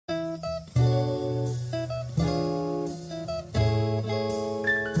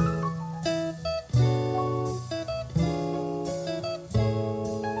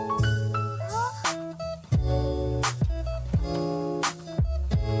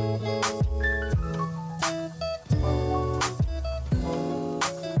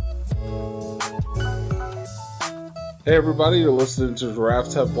Hey everybody, you're listening to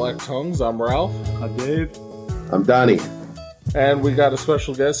Giraffes Have Black Tongues. I'm Ralph. I'm Dave. I'm Donnie. And we got a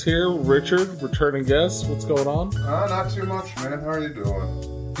special guest here, Richard, returning guest. What's going on? Not too much, man. How are you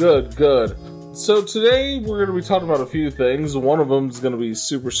doing? Good. So today we're going to be talking about a few things. One of them is going to be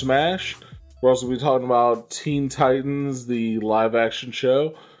Super Smash. We're also going to be talking about Teen Titans, the live action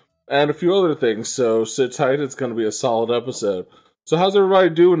show, and a few other things. So sit tight, it's going to be a solid episode. So how's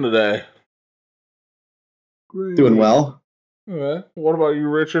everybody doing today? Great. Doing well. Okay. What about you,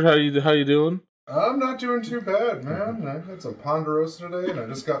 Richard? How you doing? I'm not doing too bad, man. I had some Ponderosa today, and I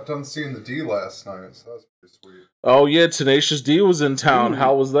just got done seeing the D last night, so that was pretty sweet. Oh yeah, Tenacious D was in town.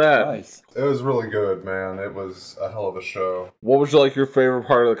 How was that? Nice. It was really good, man. It was a hell of a show. What was your favorite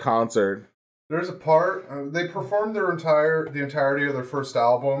part of the concert? There's a part they performed the entirety of their first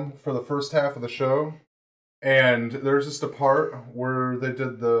album for the first half of the show, and there's just a part where they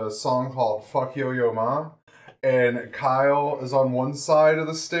did the song called "Fuck Yo Yo Ma." And Kyle is on one side of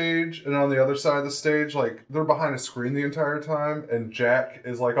the stage, and on the other side of the stage, they're behind a screen the entire time, and Jack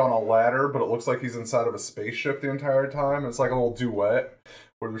is, on a ladder, but it looks like he's inside of a spaceship the entire time. It's like a little duet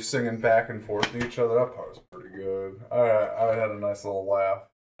where they're singing back and forth to each other. That part was pretty good. I had a nice little laugh.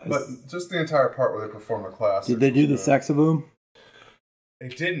 But just the entire part where they perform the classics. Did they do the saxophone? They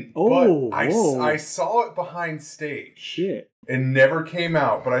didn't. Oh, but whoa. I saw it behind stage. Shit. It never came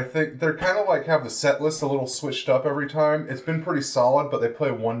out, but I think they're kind of have the set list a little switched up every time. It's been pretty solid, but they play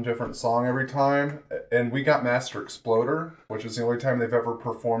one different song every time. And we got Master Exploder, which is the only time they've ever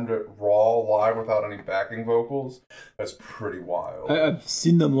performed it raw, live, without any backing vocals. That's pretty wild. I've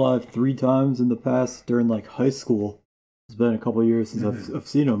seen them live 3 times in the past during high school. It's been a couple of years since I've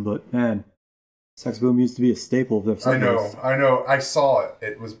seen them, but man, saxophone used to be a staple of their set list. I know. I saw it.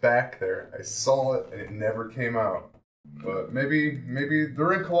 It was back there. I saw it, and it never came out. But maybe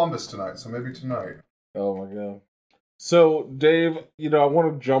they're in Columbus tonight, so maybe tonight. Oh my god. So, Dave, I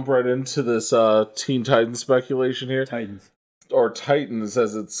want to jump right into this Teen Titans speculation here. Titans. Or Titans,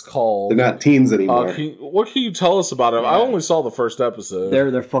 as it's called. They're not teens anymore. What can you tell us about it? I only saw the first episode.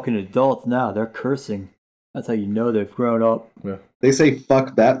 They're fucking adults now. They're cursing. That's how you know they've grown up. Yeah. They say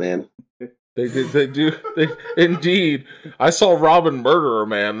fuck Batman. They do. Indeed. I saw Robin murder a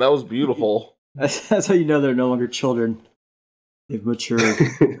man. That was beautiful. That's how you know they're no longer children. They've matured.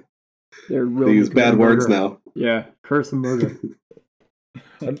 They're really They use bad words now. Yeah, curse and murder.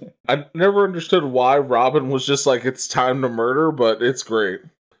 I never understood why Robin was just it's time to murder, but it's great.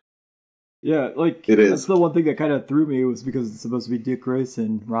 Yeah, it is. That's the one thing that kind of threw me was because it's supposed to be Dick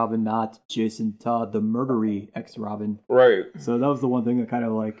Grayson, Robin, not Jason Todd, the murdery ex-Robin. Right. So that was the one thing that kind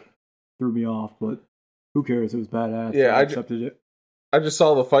of threw me off, but who cares? It was badass. Yeah, I accepted it. I just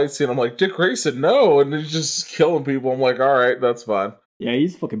saw the fight scene. I'm like, Dick Grayson, no, and he's just killing people. I'm like, all right, that's fine. Yeah,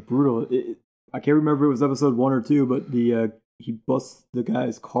 he's fucking brutal. I can't remember if it was episode 1 or 2, but he busts the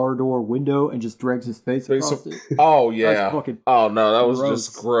guy's car door window and just drags his face across it. Oh yeah. Fucking oh no, that was gross.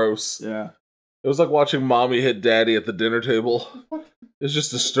 just gross. Yeah. It was like watching mommy hit daddy at the dinner table. It's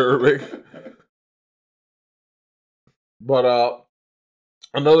just disturbing. But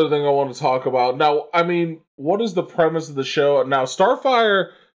another thing I want to talk about. Now, I mean, what is the premise of the show? Now,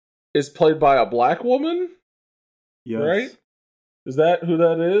 Starfire is played by a black woman, Yes. right? Is that who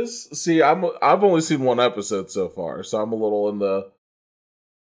that is? See, I've only seen one episode so far, so I'm a little in the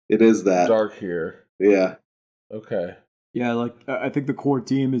It is that. dark here. Yeah. Okay. Yeah, I think the core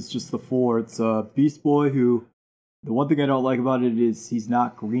team is just the 4. It's Beast Boy, who the one thing I don't like about it is he's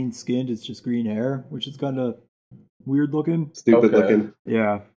not green skinned, it's just green hair, which is kind of weird looking. Stupid Okay. looking.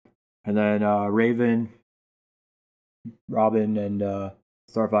 Yeah. And then Raven, Robin, and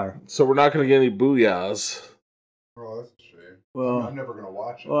Starfire. So we're not going to get any booyahs. Oh, that's a shame. Well, I'm never going to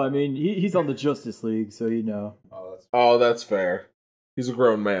watch it. Well, I mean, he's on the Justice League, so you know. Oh, that's fair. He's a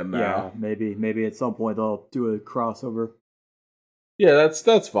grown man now. Yeah, maybe at some point they'll do a crossover. Yeah, that's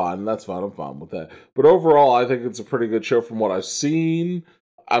fine. That's fine. I'm fine with that. But overall, I think it's a pretty good show from what I've seen.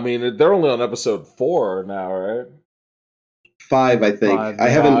 I mean, they're only on episode 4 now, right? 5, I think. 5, I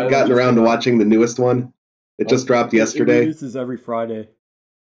haven't 5. gotten around to watching the newest one. It just dropped It yesterday. releases every Friday.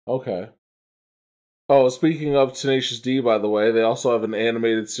 Okay. Oh, speaking of Tenacious D, by the way, they also have an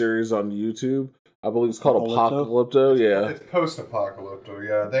animated series on YouTube. I believe it's called Apocalypto. Yeah. It's post-apocalypto,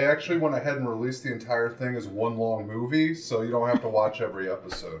 yeah. They actually went ahead and released the entire thing as one long movie, so you don't have to watch every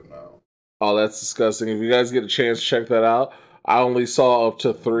episode now. Oh, that's disgusting. If you guys get a chance, check that out. I only saw up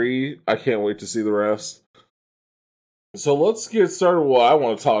to 3. I can't wait to see the rest. So let's get started with what I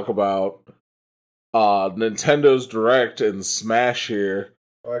want to talk about. Nintendo's Direct and Smash here.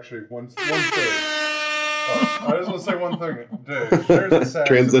 Oh, actually, one thing. I just want to say one thing, Dave. There's a saxophone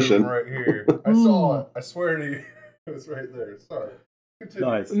Transition. right here. I saw it. I swear to you. Echoes right there. Sorry. Continue.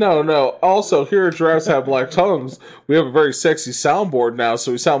 Nice. No. Also, here at Giraffes Have Black Tongues, we have a very sexy soundboard now,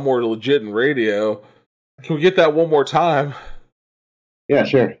 so we sound more legit in radio. Can we get that one more time? Yeah,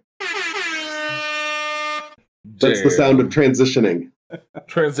 sure. That's the sound of transitioning.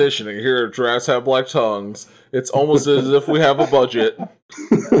 Transitioning here at Giraffes Have Black Tongues. It's almost as if we have a budget.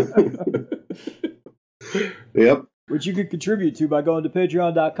 Yep. Which you could contribute to by going to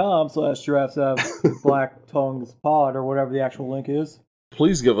patreon.com/giraffeshaveblacktonguespod or whatever the actual link is.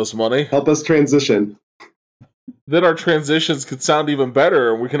 Please give us money. Help us transition. Then our transitions could sound even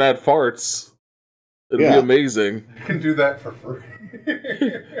better, and we can add farts. It'd be amazing. You can do that for free.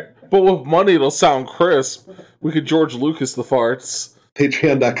 But with money, it'll sound crisp. We could George Lucas the farts.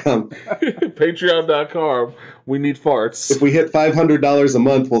 Patreon.com. Patreon.com. We need farts. If we hit $500 a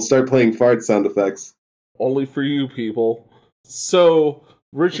month, we'll start playing fart sound effects. Only for you people. So,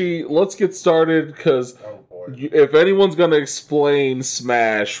 Richie, let's get started, because if anyone's going to explain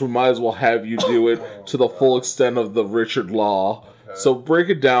Smash, we might as well have you do it to the full extent of the Richard Law. Okay. So break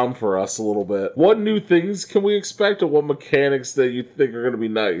it down for us a little bit. What new things can we expect, or what mechanics that you think are going to be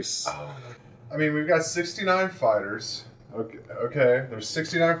nice? I mean, we've got 69 fighters. Okay. There's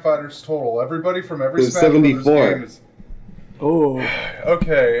 69 fighters total. Everybody from every There's Smash 74. Brothers game is... Oh.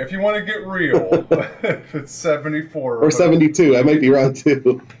 Okay, if you want to get real, if it's 74. Or 72. I might be wrong,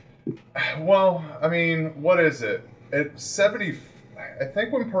 too. Well, I mean, what is it? It's 70... I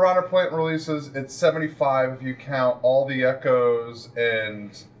think when Piranha Plant releases, it's 75 if you count all the Echoes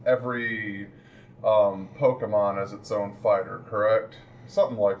and every Pokemon as its own fighter, correct?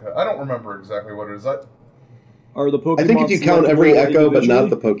 Something like that. I don't remember exactly what it is. Are the Pokemon I think if you count every Echo, but not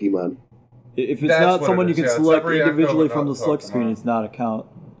the Pokemon. If it's not someone you can select individually from the select screen, it's not a count.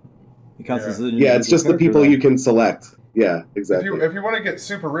 It counts as an individual it's just the people you can select. Yeah, exactly. If you want to get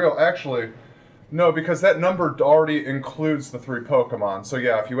super real, actually, no, because that number already includes the 3 Pokemon. So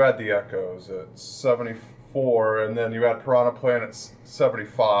yeah, if you add the Echoes, it's 74, and then you add Piranha Plant, it's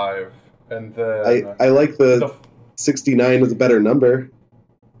 75, and then... I like the 69 is a better number.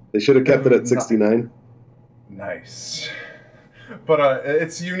 They should have kept it at 69. Nice. But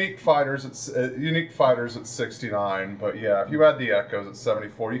it's unique fighters. It's unique fighters at 69. But yeah, if you add the Echoes at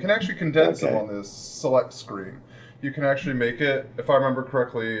 74, you can actually condense them on this select screen. You can actually make it, if I remember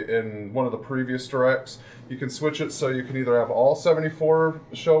correctly, in one of the previous directs, you can switch it so you can either have all 74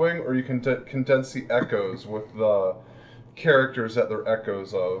 showing, or you can condense the Echoes with the characters that they're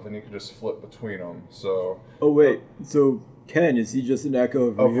Echoes of, and you can just flip between them. So. Oh wait, so Ken, is he just an Echo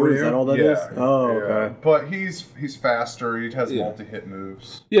of Ryu? Is that all that is? Oh, okay. But he's faster. He has multi-hit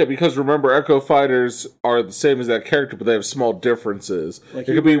moves. Yeah, because remember, Echo Fighters are the same as that character, but they have small differences. Like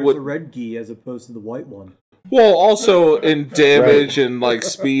it could be with the red gi as opposed to the white one. Well, also in damage and like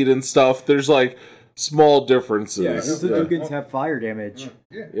speed and stuff, there's like small differences. Yeah, because the Dugans have fire damage.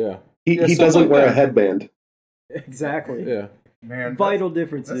 Yeah. He doesn't wear a headband. Exactly. Yeah. Man, vital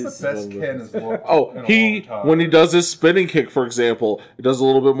differences. That's the best Ken has looked. When he does his spinning kick, for example, it does a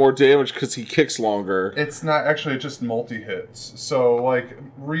little bit more damage because he kicks longer. It's not actually just multi-hits. So, like,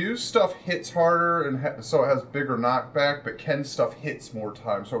 Ryu's stuff hits harder, and so it has bigger knockback, but Ken's stuff hits more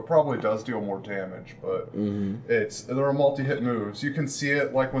time, so it probably does deal more damage, but there are multi-hit moves. You can see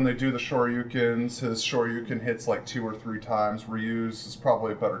it, like, when they do the Shoryukens, his Shoryuken hits, like, 2 or 3 times. Ryu's is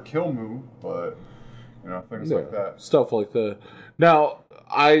probably a better kill move, but... You know, things like that. Stuff like that. Now,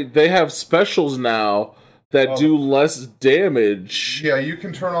 they have specials now that do less damage. Yeah, you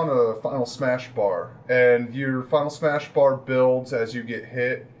can turn on a Final Smash bar, and your Final Smash bar builds as you get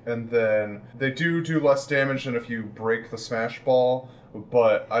hit, and then they do less damage than if you break the Smash Ball,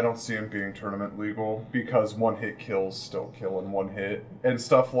 but I don't see them being tournament legal, because one-hit kills still kill in one hit. And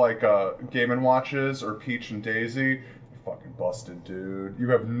stuff like Game & Watches or Peach and Daisy... Fucking busted, dude.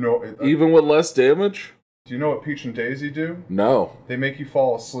 You have no... Even with less damage? Do you know what Peach and Daisy do? No. They make you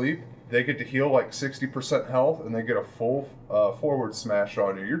fall asleep. They get to heal like 60% health, and they get a full forward smash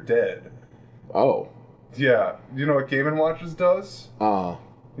on you. You're dead. Oh. Yeah. You know what Game & Watches does?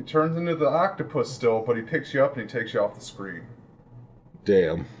 He turns into the octopus still, but he picks you up and he takes you off the screen.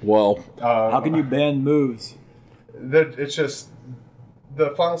 Damn. Well... how can you ban moves? It's just...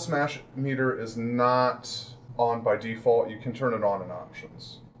 The Final Smash meter is not... on by default. You can turn it on in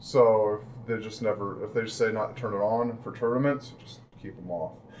options. So if they just say not to turn it on for tournaments, just keep them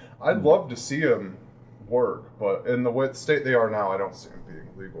off. I'd love to see them work, but in the state they are now, I don't see them being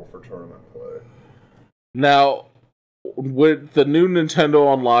legal for tournament play. Now, with the new Nintendo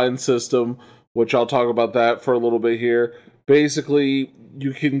Online system, which I'll talk about that for a little bit here, basically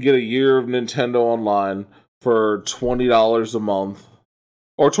you can get a year of Nintendo Online for $20 a month.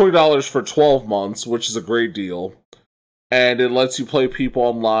 Or $20 for 12 months, which is a great deal. and it lets you play people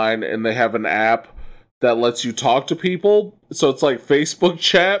online, and they have an app that lets you talk to people. So it's like Facebook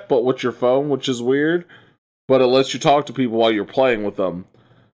chat, but with your phone, which is weird. But it lets you talk to people while you're playing with them.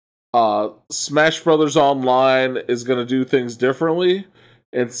 Smash Brothers Online is going to do things differently.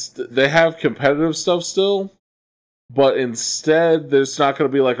 They have competitive stuff still, but instead, there's not going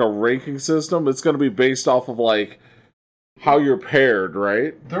to be like a ranking system. It's going to be based off of like how you're paired,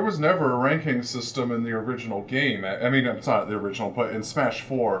 right? There was never a ranking system in the original game. I mean, it's not the original, but in Smash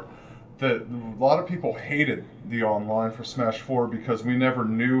 4, that a lot of people hated the online for Smash 4 because we never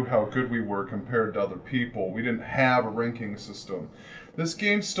knew how good we were compared to other people. We didn't have a ranking system. This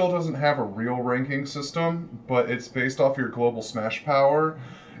game still doesn't have a real ranking system, but it's based off your global Smash power.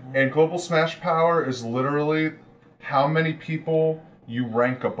 And global Smash power is literally how many people you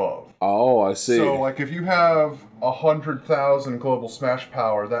rank above. Oh, I see. So, like, if you have 100,000 global Smash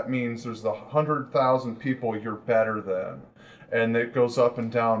power, that means there's 100,000 people you're better than. And it goes up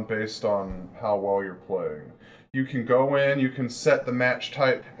and down based on how well you're playing. You can go in, you can set the match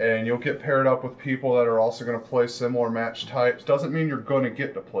type, and you'll get paired up with people that are also going to play similar match types. Doesn't mean you're going to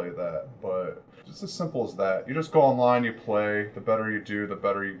get to play that, but just as simple as that. You just go online, you play. The better you do, the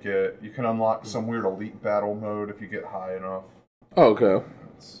better you get. You can unlock some weird elite battle mode if you get high enough. Oh, okay.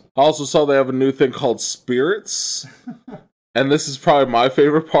 I also saw they have a new thing called Spirits. And this is probably my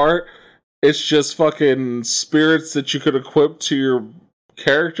favorite part. It's just fucking spirits that you could equip to your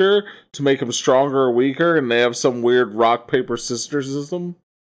character to make him stronger or weaker, and they have some weird rock, paper, scissor system.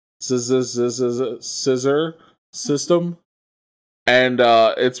 Scissor system. And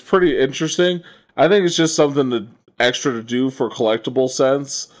it's pretty interesting. I think it's just something extra to do for collectible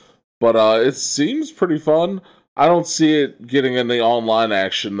sense, but it seems pretty fun. I don't see it getting any online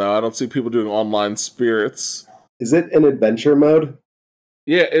action, though. I don't see people doing online spirits. Is it an adventure mode?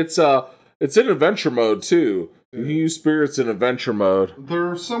 Yeah, it's in adventure mode, too. You can use spirits in adventure mode.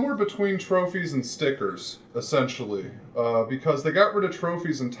 They're somewhere between trophies and stickers, essentially, because they got rid of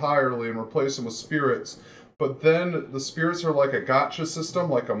trophies entirely and replaced them with spirits. But then the spirits are like a gacha system,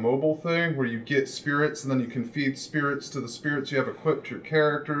 like a mobile thing, where you get spirits and then you can feed spirits to the spirits you have equipped your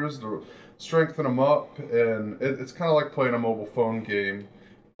characters to strengthen them up. And it's kind of like playing a mobile phone game,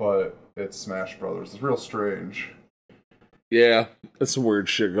 but it's Smash Brothers. It's real strange. Yeah, there's some weird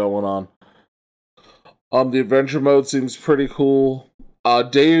shit going on. The adventure mode seems pretty cool.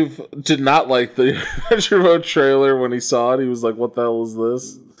 Dave did not like the adventure mode trailer when he saw it. He was like, "What the hell is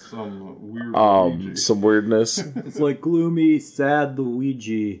this?" Some weird some weirdness. It's like gloomy, sad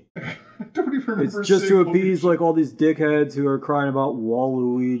Luigi. I don't even remember. It's just to seeing appease like all these dickheads who are crying about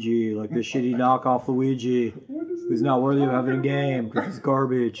Waluigi, like the shitty knockoff Luigi, who's not worthy of having a game because he's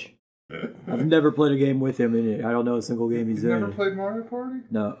garbage. I've never played a game with him in it. I don't know a single game he's in. You've never played Mario Party?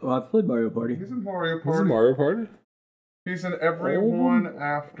 No, I've played Mario Party. He's in Mario Is Party. it Mario Party? He's in every one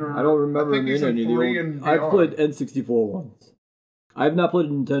after. I don't remember I think him he's in in any 3 of and the old. I've beyond. played N64 once. I have not played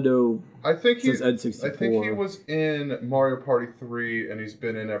Nintendo I think since he. N64. I think he was in Mario Party 3, and he's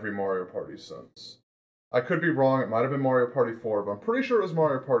been in every Mario Party since. I could be wrong. It might have been Mario Party 4, but I'm pretty sure it was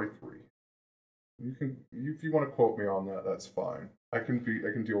Mario Party 3. You can, if you want to quote me on that, that's fine. I can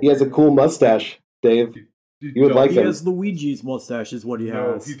deal. He has a cool mustache, Dave. You would like He him. has Luigi's mustache, is what he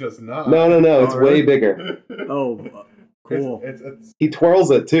No, has. he does not. No, it's Oh, way really? bigger. Oh, cool. It's He twirls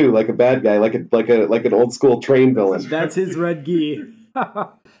it too, like a bad guy, like an old school train villain. That's his red gi.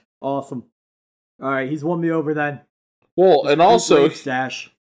 Awesome. All right, he's won me over then. Well, and also Great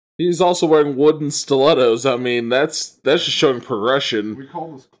stash. he's also wearing wooden stilettos. I mean, that's just showing progression. we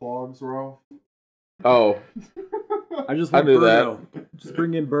call this clogs, Ralph. Oh, I just I want knew Birdo. Just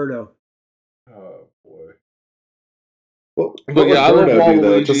bring in Birdo. Oh boy. What But would yeah, I love Birdo do,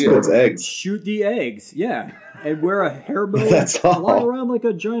 though? Waluigi. Just with its eggs. Shoot the eggs, yeah. And wear a hair bow That's and fly all. around like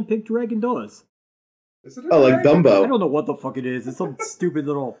a giant pink dragon does. Is it Oh, like I Dumbo. don't know what the fuck it is. It's some stupid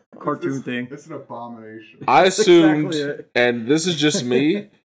little cartoon thing. It's an abomination. I That's assumed, exactly it. and this is just me,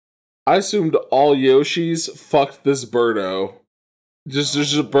 I assumed all Yoshis fucked this Birdo. Just there's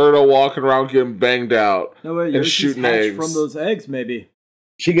just a Birdo walking around getting banged out. No way, And Yoshi's shooting hatched eggs. from those eggs, maybe.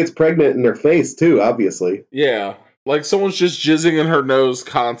 She gets pregnant in her face too, obviously. Yeah, like someone's just jizzing in her nose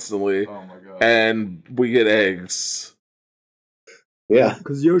constantly, Oh my god. and we get eggs. Yeah.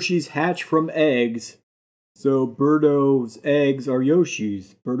 Because Yoshi's hatch from eggs. So Birdo's eggs are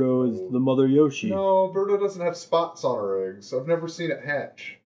Yoshi's. Birdo is the mother Yoshi. No, Birdo doesn't have spots on her eggs. I've never seen it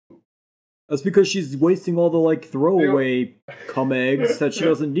hatch. That's because she's wasting all the like throwaway cum eggs that she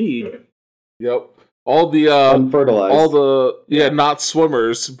doesn't need. Yep. All the Unfertilized. not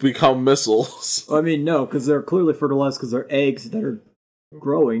swimmers become missiles. I mean, no, because they're clearly fertilized because they're eggs that are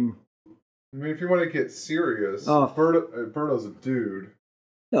growing. I mean, if you want to get serious, Oh. Birdo's a dude.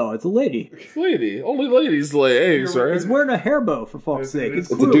 No, it's a lady. Lady. Only ladies lay eggs, right? He's wearing a hair bow, for fuck's sake.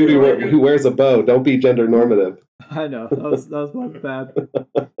 It's a dude who wears a bow. Don't be gender normative. I know. That was my bad.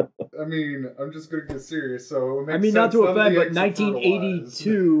 I mean, I'm just going to get serious, so it makes I mean, not sense to none of offend, the but eggs are fertilized.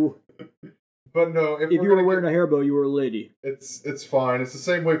 1982, But no, if if we're you were gonna wearing a hair bow, you were a lady. it's fine. It's the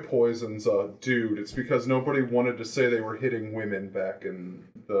same way Poison's a dude. It's because nobody wanted to say they were hitting women back in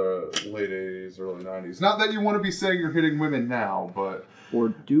the late 80s, early 90s. Not that you want to be saying you're hitting women now, but Or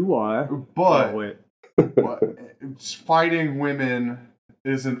do I? But Oh, wait. fighting women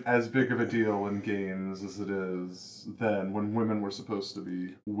isn't as big of a deal in games as it is then when women were supposed to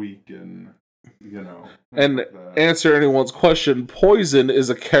be weak and, you know. And like that. answer anyone's question, Poison is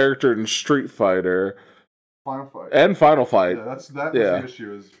a character in Street Fighter Final Fight. and Final Fight. Yeah, that was Yeah. the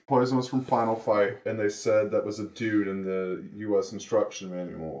issue. Is Poison was from Final Fight, and they said that was a dude in the U.S. instruction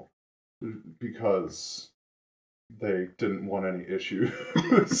manual because they didn't want any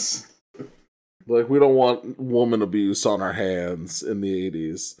issues. Like, we don't want woman abuse on our hands in the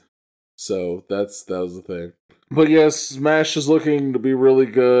 80s. So that was the thing. But yes, Smash is looking to be really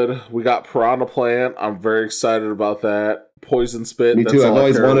good. We got Piranha Plant. I'm very excited about that. Poison Spit. Me that's too. all I've I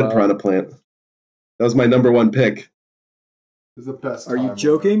always care wanted about. Piranha Plant. That was my number one pick. It's the best. Are you time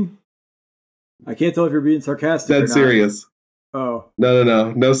joking? I can't tell if you're being sarcastic or Dead not. serious. Oh,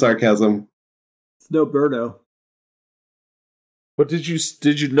 No sarcasm. it's no Birdo. But did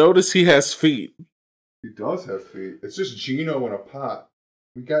you notice he has feet? He does have feet. It's just Gino in a pot.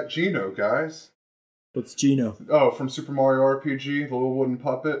 We got Gino, guys. What's Gino? Oh, from Super Mario RPG, the little wooden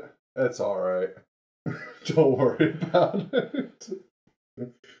puppet. It's all right. Don't worry about it.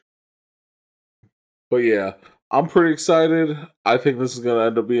 But yeah, I'm pretty excited. I think this is going to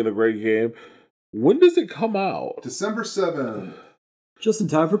end up being a great game. When does it come out? December 7th. Just in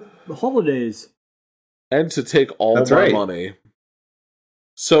time for the holidays. And to take all That's my right. money.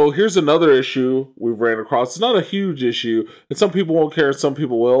 So here's another issue we've ran across. It's not a huge issue, and some people won't care, and some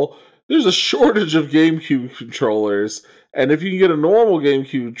people will. There's a shortage of GameCube controllers, and if you can get a normal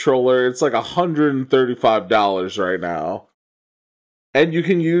GameCube controller, it's like $135 right now. And you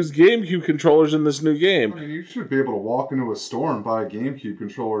can use GameCube controllers in this new I game. mean, you should be able to walk into a store and buy a GameCube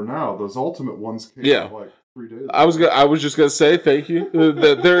controller now. Those Ultimate ones came Yeah. out like 3 days ago. I was just gonna say thank you.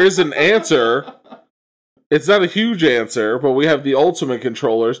 That there is an answer. It's not a huge answer, but we have the Ultimate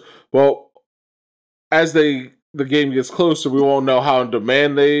controllers. Well, as the game gets closer, we won't know how in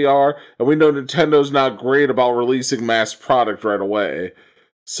demand they are, and we know Nintendo's not great about releasing mass product right away.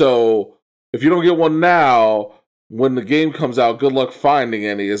 So if you don't get one now, when the game comes out, good luck finding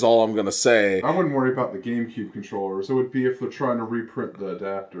any. Is all I'm gonna say. I wouldn't worry about the GameCube controllers. It would be if they're trying to reprint the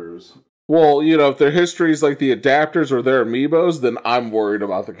adapters. Well, you know, if their history is like the adapters or their amiibos, then I'm worried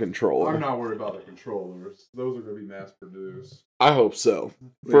about the controller. I'm not worried about the controllers. Those are going to be mass produced. I hope so.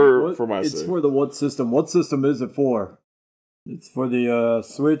 Wait, For what? my It's sake. for the what system? What system is it for? It's for the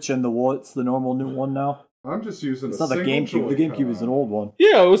Switch and the what's the normal new one now? I'm just using It's a not the single GameCube. The GaMCube is an old one.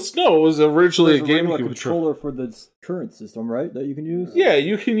 Yeah, it was originally a There's regular GameCube controller. controller for the current system, right? That you can use. Yeah,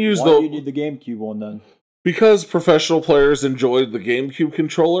 you can use Why do you need the GameCube one then? because professional players enjoyed the GameCube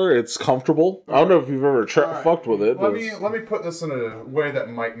controller. It's comfortable. I don't know if you've ever Alright. fucked with it. Let me put this in a way that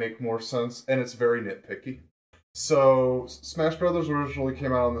might make more sense, and it's very nitpicky. So, Smash Brothers originally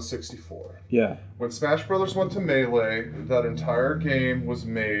came out on the 64. Yeah. When Smash Brothers went to Melee, that entire game was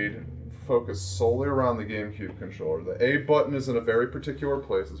made focused solely around the GameCube controller. The A button is in a very particular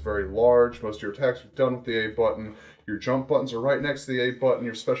place. It's very large. Most of your attacks are done with the A button. Your jump buttons are right next to the A button.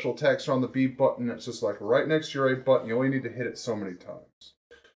 Your special attacks are on the B button. It's just like right next to your A button. You only need to hit it so many times.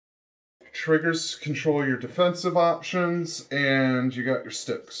 Triggers control your defensive options, and you got your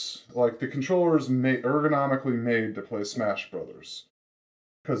sticks. Like, the controller is ergonomically made to play Smash Brothers.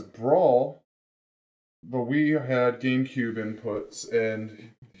 Because Brawl, the Wii had GameCube inputs,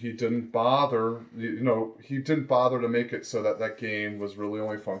 and he didn't bother, he didn't bother to make it so that that game was really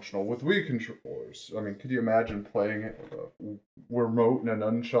only functional with Wii controllers. I mean, could you imagine playing it with a remote and an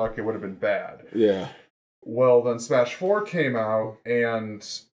nunchuck? It would have been bad. Yeah. Well, then Smash 4 came out, and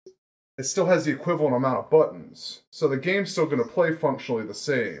it still has the equivalent amount of buttons. So the game's still going to play functionally the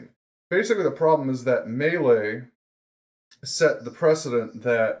same. Basically, the problem is that Melee set the precedent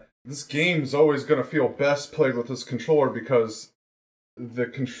that this game's always going to feel best played with this controller because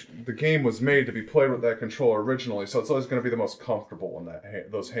the game was made to be played with that controller originally, so it's always going to be the most comfortable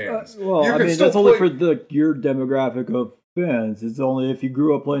in those hands. Well, You I can mean, still that's only play- for your demographic of fans. It's only if you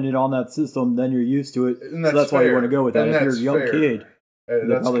grew up playing it on that system, then you're used to it. And So that's why you fair. want to go with that. And If you're that's a young fair. kid, And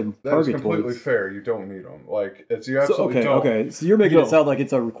They're that's probably that's target completely toys. fair. You don't need them. Like it's you So, absolutely don't. okay. So you're making No. it sound like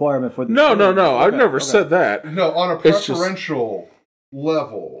it's a requirement for the No, show. no, no. I've Okay, never okay. said that. No, on a It's just- preferential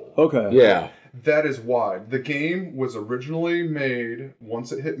level. Okay. Yeah. That is why. The game was originally made,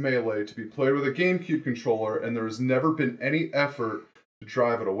 once it hit Melee, to be played with a GameCube controller, and there has never been any effort to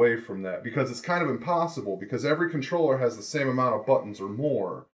drive it away from that, because it's kind of impossible, because every controller has the same amount of buttons or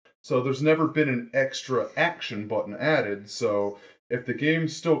more. So there's never been an extra action button added, so if the game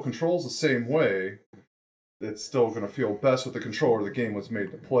still controls the same way, it's still going to feel best with the controller the game was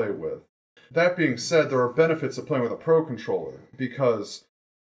made to play with. That being said, there are benefits of playing with a Pro controller, because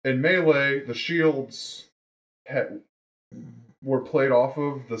in Melee, the shields were played off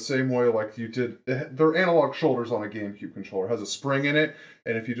of the same way like you did. They're analog shoulders on a GameCube controller. It has a spring in it,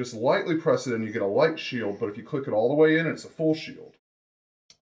 and if you just lightly press it in, you get a light shield, but if you click it all the way in, it's a full shield.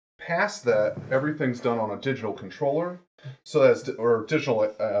 Past that, everything's done on a digital controller, so that's or digital,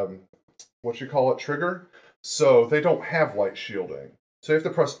 trigger. So they don't have light shielding. So you have to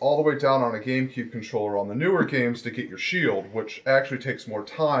press all the way down on a GameCube controller on the newer games to get your shield, which actually takes more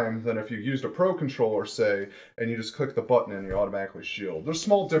time than if you used a Pro controller, say, and you just click the button and you automatically shield. There's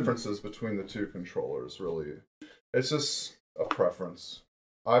small differences between the two controllers, really. It's just a preference.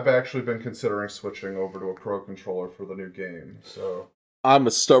 I've actually been considering switching over to a Pro controller for the new game, so... I'm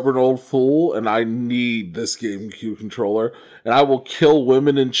a stubborn old fool, and I need this GameCube controller, and I will kill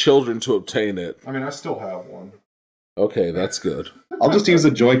women and children to obtain it. I mean, I still have one. Okay, that's good. I'll just use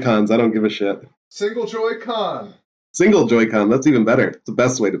the Joy-Cons. I don't give a shit. Single Joy-Con! Single Joy-Con. That's even better. It's the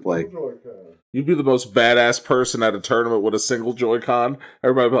best way to play. Single Joy-Con. You'd be the most badass person at a tournament with a single Joy-Con.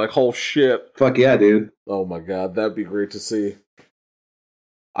 Everybody would be like, oh shit. Fuck yeah, dude. Oh my god, that'd be great to see.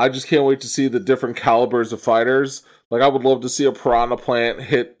 I just can't wait to see the different calibers of fighters. Like, I would love to see a Piranha Plant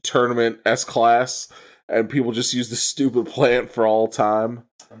hit tournament S-Class, and people just use the stupid plant for all time.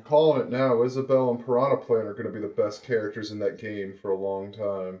 I'm calling it now. Isabelle and Piranha Plant are going to be the best characters in that game for a long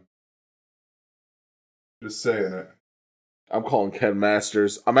time. Just saying it. I'm calling Ken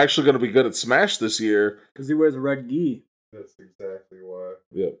Masters. I'm actually going to be good at Smash this year. Because he wears a red gi. That's exactly why.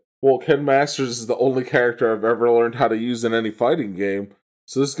 Yep. Well, Ken Masters is the only character I've ever learned how to use in any fighting game.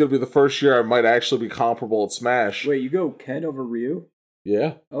 So this is going to be the first year I might actually be comparable at Smash. Wait, you go Ken over Ryu?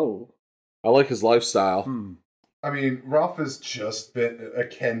 Yeah. Oh. I like his lifestyle. I mean, Ralph has just been a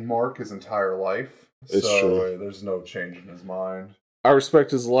Ken mark his entire life. It's so true. There's no change in his mind. I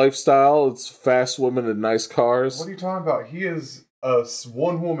respect his lifestyle. It's fast women and nice cars. What are you talking about? He is a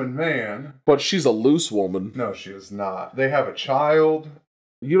one-woman man. But she's a loose woman. No, she is not. They have a child.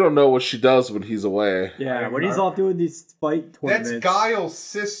 You don't know what she does when he's away. Yeah, when he's off doing these fight tournaments. That's Guile's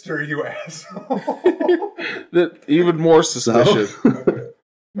sister, you asshole. That even more suspicious.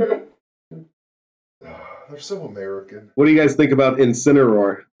 They're so American. What do you guys think about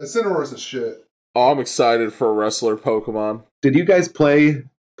Incineroar? Incineroar's a shit. Oh, I'm excited for a wrestler Pokemon. Did you guys play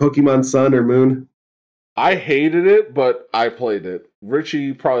Pokemon Sun or Moon? I hated it, but I played it.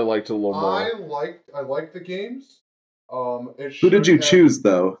 Richie probably liked it a little more. I liked the games. Who did you choose,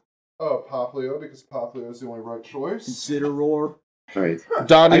 though? Oh, Poplio, because Poplio is the only right choice. Incineroar. All right.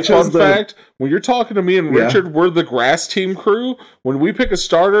 Donnie, I chose fun the- fact, when you're talking to me and Yeah. Richard, we're the grass team crew. When we pick a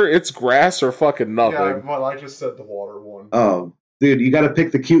starter, it's grass or fucking nothing. Yeah, well, I just said the water one. Oh, dude, you got to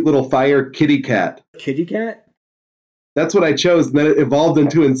pick the cute little fire kitty cat. Kitty cat? That's what I chose, and then it evolved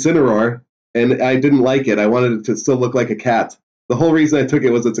into Incineroar, and I didn't like it. I wanted it to still look like a cat. The whole reason I took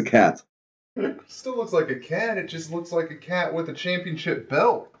it was it's a cat. Still looks like a cat. It just looks like a cat with a championship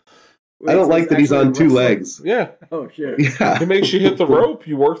belt. I don't so like it's that he's actually on a two wrestler? legs. Yeah. Oh, shit. Yeah. It makes you hit the rope.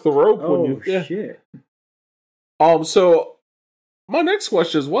 You work the rope Oh, when you... Yeah. shit. So, my next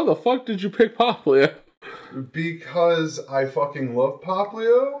question is, why the fuck did you pick Poplia? Because I fucking love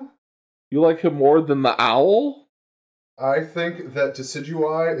Poplio. You like him more than the owl? I think that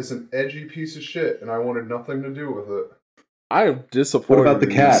Decidueye is an edgy piece of shit, and I wanted nothing to do with it. I am disappointed What about the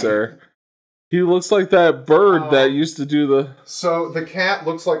in cat? you, sir. He looks like that bird Oh. that used to do the... So the cat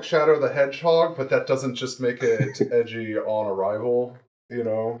looks like Shadow the Hedgehog, but that doesn't just make it edgy on arrival, you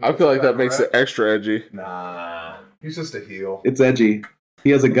know? I feel like that makes it correct? extra edgy. Nah. He's just a heel. It's edgy. He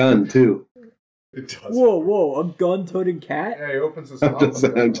has a gun, too. It does. Whoa, a gun-toting cat? Yeah, he opens his I'm mouth.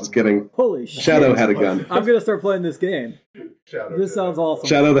 just kidding. Holy shit. Shadow had a gun. I'm gonna start playing this game. Shadow This did sounds it. awesome.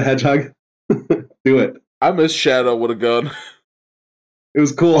 Shadow the Hedgehog. Do it. I miss Shadow with a gun. It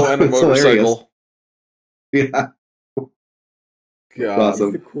was cool. Oh, and a It's hilarious. motorcycle. Yeah. God.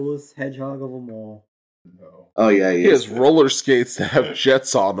 Awesome. He's the coolest hedgehog of them all. No. Oh, yeah, He he has is. roller skates that have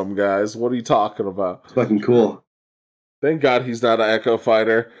jets on them, guys. What are you talking about? It's fucking cool. Thank God he's not an Echo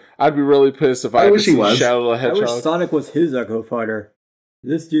Fighter. I'd be really pissed if I, I had wish to he see was. Shadow the I wish Hedgehog. Sonic was his Echo Fighter.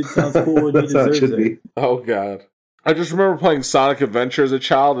 This dude sounds cool and he That's how it deserves should it. be. Oh god. I just remember playing Sonic Adventure as a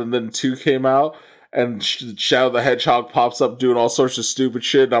child, and then 2 came out, and Shadow the Hedgehog pops up doing all sorts of stupid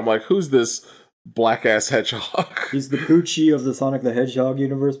shit, and I'm like, who's this black ass hedgehog? He's the Poochie of the Sonic the Hedgehog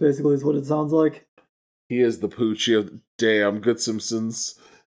universe, basically, is what it sounds like. He is the Poochie of damn good Simpsons.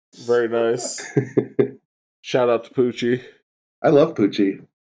 Very nice. Shout out to Poochie. I love Poochie.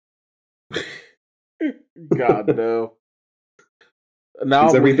 God no. Now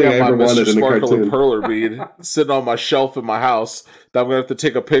He's I'm everything looking I at my ever Mr. wanted in a Sparkle and cartoon. Perler bead sitting on my shelf in my house that I'm gonna have to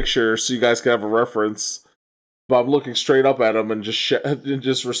take a picture so you guys can have a reference. But I'm looking straight up at him and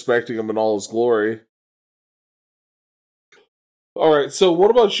just respecting him in all his glory. All right, so what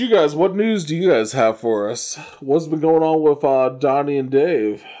about you guys? What news do you guys have for us? What's been going on with Donnie and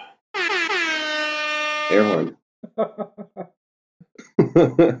Dave? Air horn.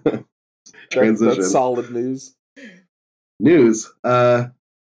 Transition. That's solid news. News. I've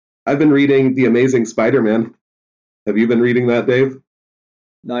been reading The Amazing Spider-Man. Have you been reading that, Dave?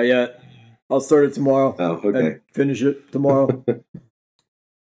 Not yet. I'll start it tomorrow. Oh, okay. And finish it tomorrow.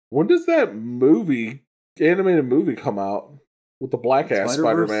 When does that animated movie come out? With the black ass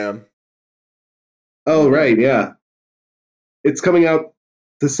Spider-Verse? Spider-Man. Oh, right, yeah. It's coming out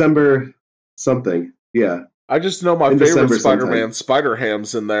December something. Yeah. I just know my In favorite December Spider-Man, sometime.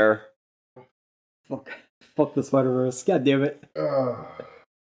 Spider-Ham's in there. Fuck the Spider-Verse. God damn it.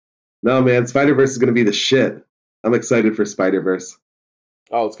 No, man, Spider-Verse is going to be the shit. I'm excited for Spider-Verse.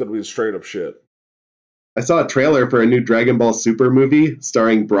 Oh, it's gonna be straight up shit. I saw a trailer for a new Dragon Ball Super movie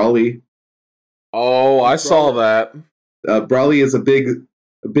starring Brawly. Oh, I saw that. Brawly is a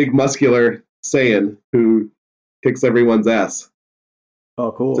big muscular Saiyan who kicks everyone's ass.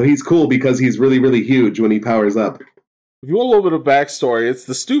 Oh, cool. So he's cool because he's really, really huge when he powers up. If you want a little bit of backstory, it's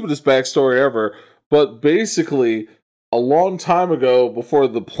the stupidest backstory ever. But basically, a long time ago, before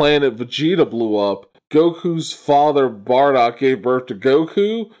the planet Vegeta blew up, Goku's father Bardock gave birth to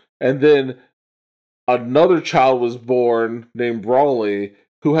Goku, and then another child was born named Brawly,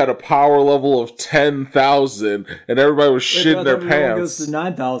 who had a power level of 10,000, and everybody was Wait, shitting their everyone goes pants. to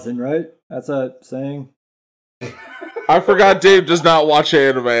 9,000, right? That's a saying. I forgot Dave does not watch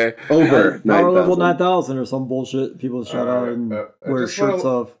anime. Over Power level 9,000. 9,000 or some bullshit people shout out and I wear just shirts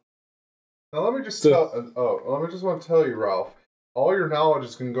wanna- of. Now let me just want to tell you, Ralph. All your knowledge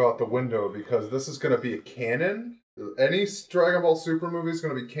is going to go out the window because this is going to be a canon. Any Dragon Ball Super movie is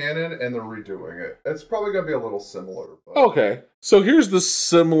going to be canon, and they're redoing it. It's probably going to be a little similar. But Okay, so here's the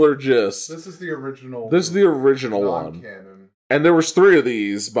similar gist. This is the original. This is the original one. non-canon. And there was 3 of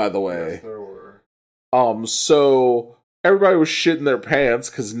these, by the way. Yes, there were. So everybody was shitting their pants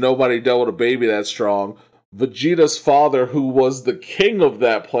because nobody dealt with a baby that strong. Vegeta's father, who was the king of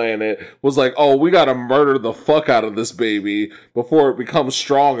that planet, was like, "Oh, we gotta murder the fuck out of this baby before it becomes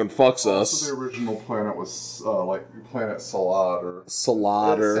strong and fucks Also, us." the original planet was like Planet Salad or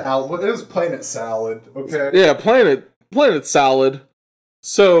Salad or It was Planet Salad. Okay. yeah, planet salad.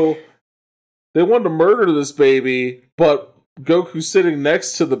 So they wanted to murder this baby, but Goku sitting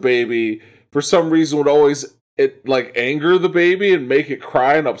next to the baby for some reason would always anger the baby and make it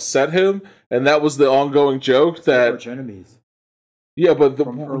cry and upset him, and that was the ongoing joke that Arch enemies yeah, but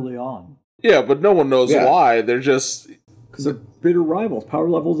from early on. yeah, but no one knows Yeah. why. They're just Because they're bitter rivals. Power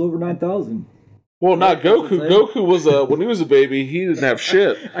levels over 9,000. well, not That's what Goku. I'm saying. Goku was when he was a baby, he didn't have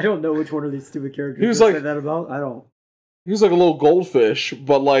shit. I don't know which one of these stupid characters He was you like- say that about. I don't. He was like a little goldfish,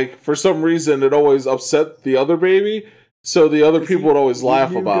 but like for some reason it always upset the other baby, so the other people would always laugh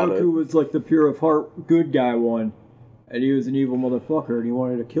He knew about Goku it. was like the pure of heart good guy one, and he was an evil motherfucker, and he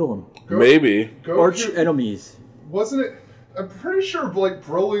wanted to kill him. Maybe. Arch Goku, enemies. wasn't it? I'm pretty sure like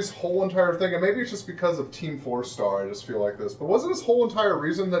Broly's whole entire thing, and maybe it's just because of Team 4-Star, I just feel like this, but wasn't his whole entire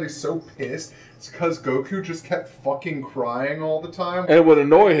reason that he's so pissed? It's because Goku just kept fucking crying all the time. And it would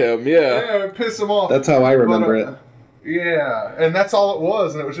annoy him, yeah. Yeah, it would piss him off. That's how I remember it. Yeah, and that's all it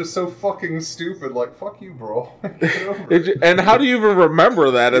was, and it was just so fucking stupid. Like, fuck you, bro. Get over it. And how do you even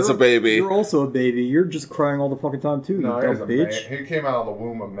remember that as a baby? You're also a baby. You're just crying all the fucking time too. No, you he's dumb a bitch. man. He came out of the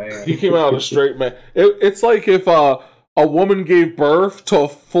womb of man. He came out a straight man. It's like if a woman gave birth to a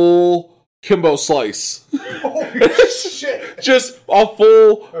full Kimbo Slice. Holy shit! Just a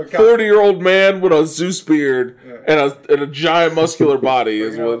full Okay. 40-year-old man with a Zeus beard and a giant muscular body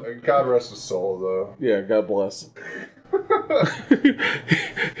is what. God rest his soul, though. Yeah, God bless.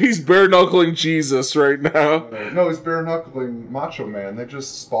 He's bare knuckling Jesus right now. No, he's bare knuckling Macho Man. They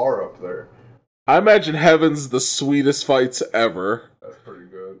just spar up there. I imagine heaven's the sweetest fights ever. That's pretty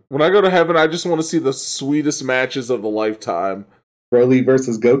good. When I go to heaven, I just want to see the sweetest matches of a lifetime. Broly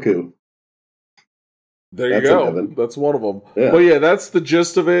versus Goku. There you That's in go. heaven. That's one of them. Yeah. But yeah, that's the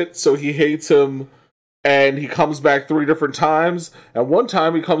gist of it. So he hates him, and he comes back 3 different times. And one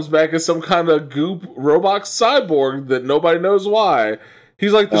time he comes back as some kind of goop robot cyborg that nobody knows why.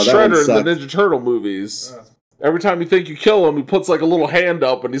 He's like the Oh, that one Shredder in sucked. the Ninja Turtle movies. Every time you think you kill him, he puts like a little hand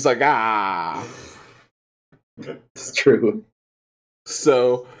up, and he's like, ah. It's true.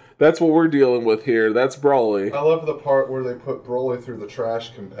 So that's what we're dealing with here. That's Brawly. I love the part where they put Broly through the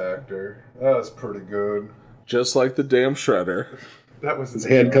trash compactor. That was pretty good. Just like the damn Shredder. That was His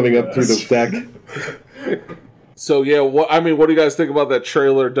hand coming up through the deck. So yeah, what do you guys think about that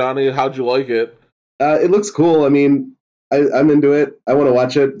trailer, Donnie? How'd you like it? It looks cool. I mean, I'm into it. I want to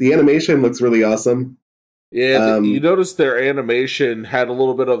watch it. The animation looks really awesome. Yeah, you noticed their animation had a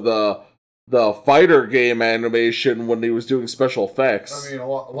little bit of the fighter game animation when he was doing special effects. I mean, a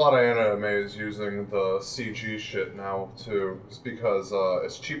lot of anime is using the CG shit now, too. It's because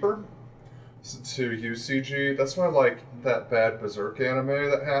it's cheaper to use CG. That's why, like, that bad Berserk anime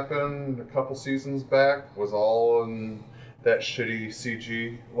that happened a couple seasons back was all in that shitty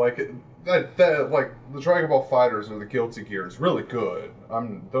CG. Like, like, the Dragon Ball Fighters or the Guilty Gear is really good.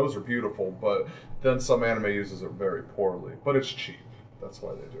 Those are beautiful, but then some anime uses it very poorly. But it's cheap. That's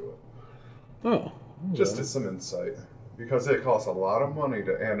why they do it. Oh. Just as some insight. Because it costs a lot of money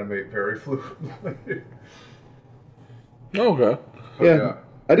to animate very fluidly. Okay. But Yeah.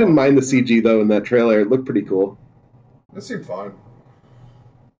 I didn't mind the CG, though, in that trailer. It looked pretty cool. It seemed fine.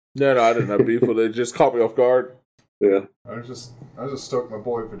 No, I didn't have beef with it. It just caught me off guard. Yeah. I was just stoked my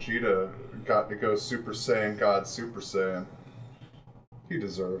boy Vegeta got to go Super Saiyan God Super Saiyan. He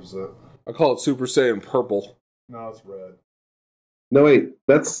deserves it. I call it Super Saiyan Purple. No, it's red. No, wait.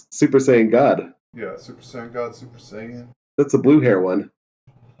 That's Super Saiyan God. Yeah, Super Saiyan God Super Saiyan. That's the blue hair one.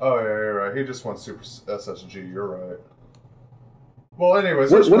 Oh, yeah, you're right. He just wants Super SSG. You're right. Well,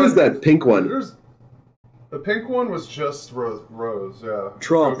 anyways. What is that pink one? The pink one was just Rose, yeah.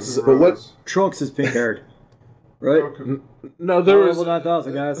 Trunks. Goku But what- Rose. Trunks is pink haired. Right? Goku. No, there was... Level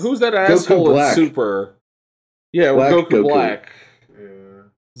 9000, guys. Who's that asshole in Black. Super? Yeah, Black Goku, Goku. Black. Yeah.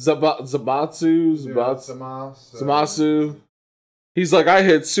 Zabatsu? Yeah, Zamasu. He's like, I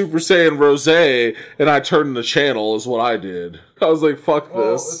hit Super Saiyan Rose, and I turned the channel, is what I did. I was like, fuck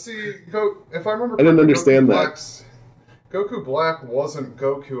Well, this. see, if I remember I didn't correctly, understand that. Goku Black wasn't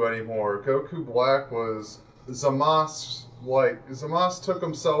Goku anymore. Goku Black was Zamasu. Like, Zamasu took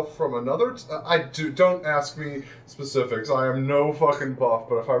himself from another... don't ask me specifics. I am no fucking buff.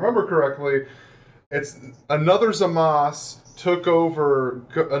 But if I remember correctly, it's another Zamasu took over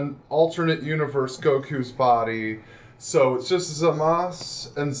an alternate universe Goku's body. So it's just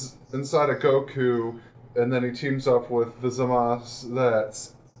Zamasu inside of Goku, and then he teams up with the Zamasu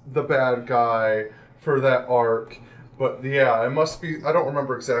that's the bad guy for that arc. But yeah, it must be. I don't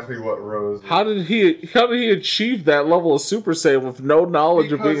remember exactly what Rose. How did he achieve that level of Super Saiyan with no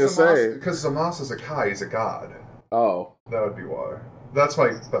knowledge of being a Saiyan? Because Zamasu is a Kai, he's a god. Oh, That would be why. That's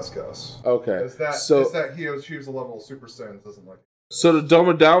my best guess. okay. Is that So he achieves a level of Super Saiyan doesn't like. So to dumb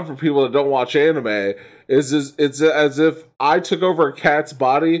it down for people that don't watch anime, it's as if I took over a cat's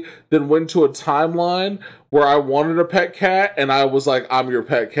body, then went to a timeline where I wanted a pet cat, and I was like, I'm your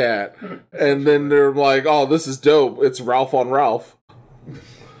pet cat. And then they're like, oh, this is dope. It's Ralph on Ralph.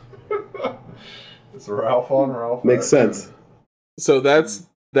 It's Ralph on Ralph. Makes sense. So that's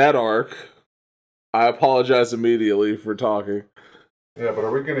that arc. I apologize immediately for talking. Yeah, but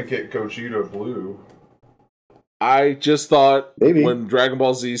are we gonna get Gogeta Blue? I just thought Maybe. when Dragon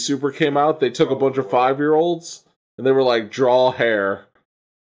Ball Z Super came out, they took a bunch of 5-year-olds and they were like, draw hair.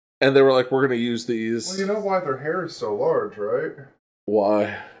 And they were like, we're going to use these. Well, you know why their hair is so large, right?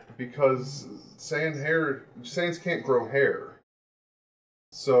 Why? Because Saiyans can't grow hair.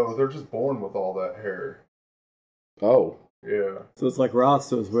 So they're just born with all that hair. Oh. Yeah. So it's like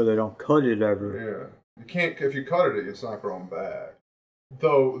Rastas where they don't cut it ever. Yeah. You can't, if you cut it, it's not growing back.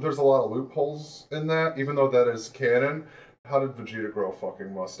 Though there's a lot of loopholes in that, even though that is canon. How did Vegeta grow a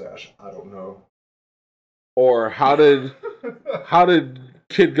fucking mustache? I don't know. Or how did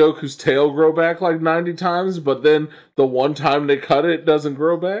Kid Goku's tail grow back like 90 times, but then the one time they cut it doesn't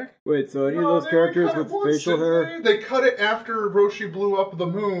grow back? Wait, so any of No, those they characters cut it with once, facial didn't hair? They cut it after Roshi blew up the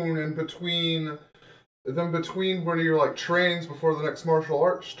moon and between when you're like trains before the next martial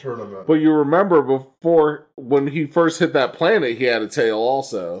arts tournament. But you remember before, when he first hit that planet, he had a tail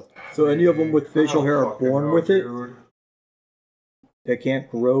also. So any of them with facial hair are fucking born know, with it? dude. They can't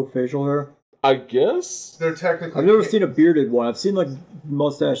grow facial hair? I guess? They're technically. I've never seen a bearded one. I've seen like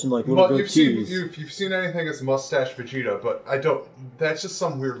mustache and like little But goatees. you've seen anything as mustache Vegeta, but I don't. That's just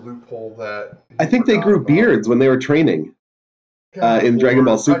some weird loophole that. I think they forgot grew about. beards when they were training God, in Dragon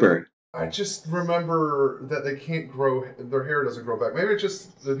Ball Lord. Super. I just remember that they can't grow. Their hair doesn't grow back. Maybe it's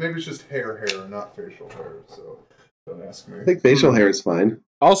just hair, not facial hair. So don't ask me. I think facial hair is fine.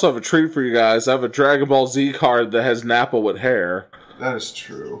 I also have a treat for you guys. I have a Dragon Ball Z card that has Nappa with hair. That is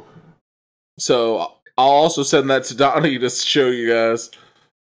true. So I'll also send that to Donnie to show you guys.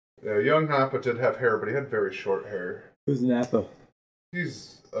 Yeah, young Nappa did have hair, but he had very short hair. Who's Nappa?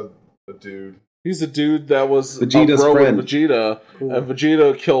 He's a dude. He's a dude that was Vegeta's a bro friend. with Vegeta, Cool. and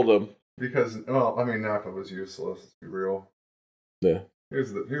Vegeta killed him. Because, well, I mean, Nappa was useless, to be real. Yeah. He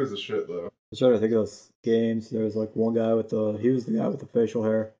was the shit, though. I'm trying to think of those games. There was like one guy he was the guy with the facial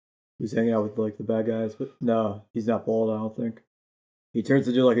hair. He was hanging out with like the bad guys, but no, he's not bald, I don't think. He turns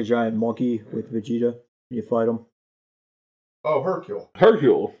into like a giant monkey with Vegeta, and you fight him. Oh, Hercule.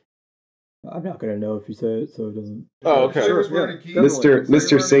 Hercule. I'm not gonna know if you say it, so it doesn't. Oh, okay. He was Sure, wearing yeah, a gi? definitely. Mr. Was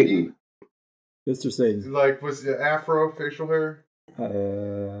he wearing a Satan. gi? Mr. Satan. Like, was it afro facial hair?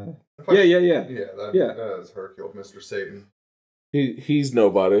 Yeah. Yeah, Yeah. that is Hercule, Mr. Satan. He's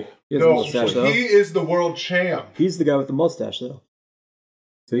nobody. He has a No, mustache though. he is the world champ. He's the guy with the mustache though.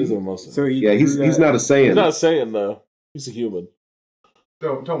 So He's a mustache. Yeah, he's not a He's Saiyan. not saying though. He's a human.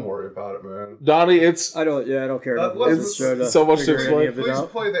 Don't worry about it, man. Donnie, it's I don't care. enough let's- about this show to so much to figure any explain. of it Please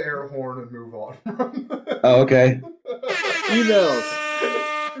out. play the air horn and move on. Oh, okay. Emails.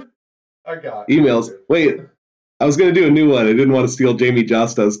 I got Emails. it. Wait, I was going to do a new one. I didn't want to steal Jamie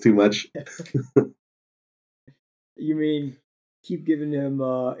Josta's too much. You mean keep giving him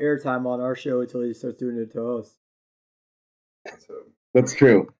airtime on our show until he starts doing it to us? So, That's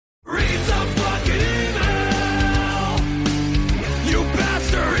true. Read some fucking email! You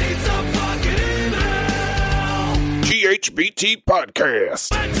bastard! Read some fucking email! GHBT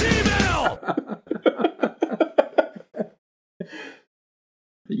Podcast. Let's email!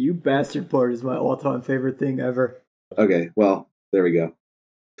 The "you bastard" part is my all-time favorite thing ever. Okay, well, there we go.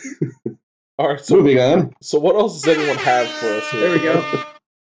 all right. So, Moving on. so what else does anyone have for us here? There we go.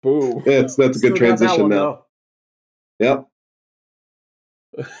 Boom. That's a good Still got that transition one, now. though.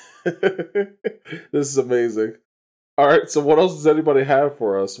 Yep. This is amazing. All right. So what else does anybody have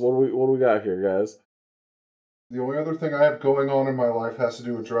for us? What do we got here, guys? the only other thing I have going on in my life has to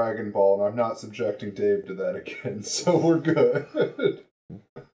do with Dragon Ball, and I'm not subjecting Dave to that again, so we're good.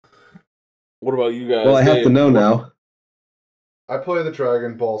 What about you guys? Well, I have Dave? to know now. I play the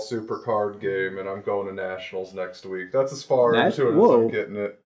Dragon Ball Super card game, and I'm going to Nationals next week. That's as far into it as Whoa. I'm getting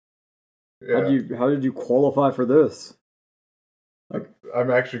it. How did you qualify for this? I'm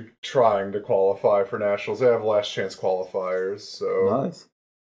actually trying to qualify for Nationals. I have last chance qualifiers, so Nice.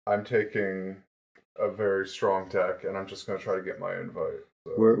 I'm taking a very strong deck, and I'm just going to try to get my invite.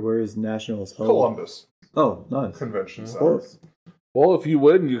 So. Where is Nationals held? Columbus Oh, nice. Convention Center. Close. Well, if you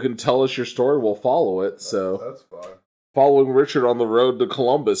win, you can tell us your story. We'll follow it. So, That's fine. following Richard on the road to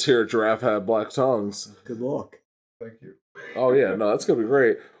Columbus here at Giraffe Hat Black Tongues. Good luck. Thank you. Oh yeah, no, that's gonna be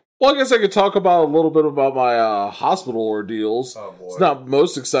great. Well, I guess I could talk about a little bit about my hospital ordeals. Oh boy. It's not the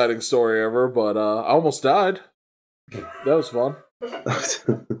most exciting story ever, but I almost died. That was fun.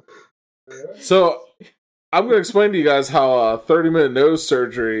 So, I'm going to explain to you guys how 30-minute nose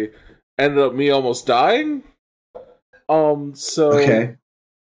surgery ended up me almost dying. So, Okay.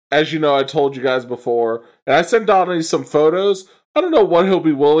 as you know, I told you guys before, and I sent Donnie some photos. I don't know what he'll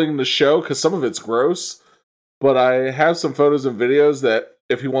be willing to show, because some of it's gross, but I have some photos and videos that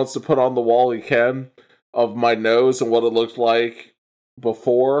if he wants to put on the wall, he can, of my nose and what it looked like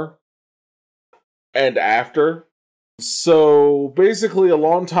before and after. So, basically, a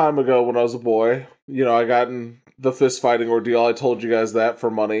long time ago when I was a boy, you know, I got in the fist fighting ordeal. I told you guys that for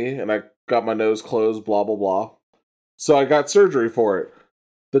money, and I got my nose closed, blah, blah, blah. So, I got surgery for it.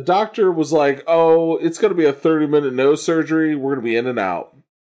 The doctor was like, oh, it's going to be a 30-minute nose surgery. We're going to be in and out.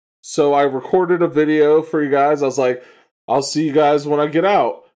 So, I recorded a video for you guys. I was like, I'll see you guys when I get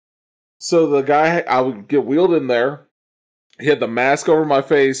out. So, the guy, I would get wheeled in there. He had the mask over my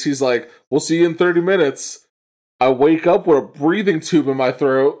face. He's like, we'll see you in 30 minutes. I wake up with a breathing tube in my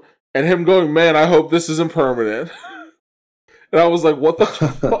throat, and him going, man, I hope this isn't permanent. And I was like, what the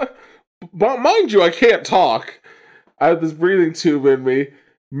fuck? But mind you, I can't talk. I have this breathing tube in me.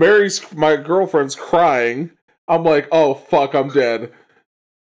 My girlfriend's crying. I'm like, oh, fuck, I'm dead.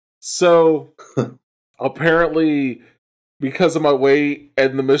 So, apparently, because of my weight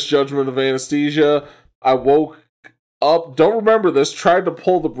and the misjudgment of anesthesia, I woke up, don't remember this, tried to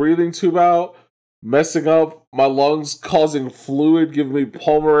pull the breathing tube out, messing up my lungs, causing fluid, giving me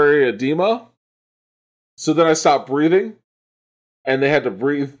pulmonary edema. So then I stopped breathing, and they had to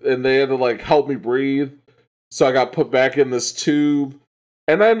breathe, and they had to like help me breathe. So I got put back in this tube,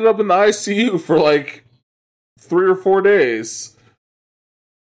 and I ended up in the ICU for like 3 or 4 days.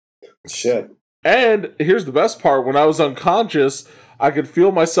 Shit. And here's the best part: when I was unconscious, I could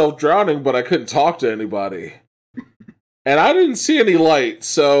feel myself drowning, but I couldn't talk to anybody. And I didn't see any light,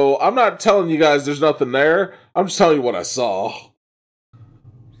 so I'm not telling you guys there's nothing there. I'm just telling you what I saw.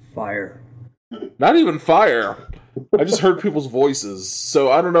 Fire. Not even fire. I just heard people's voices.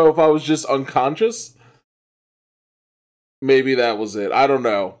 So I don't know if I was just unconscious. Maybe that was it. I don't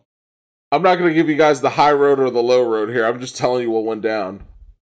know. I'm not going to give you guys the high road or the low road here. I'm just telling you what went down.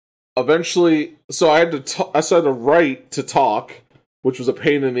 Eventually, so I had to write to talk, which was a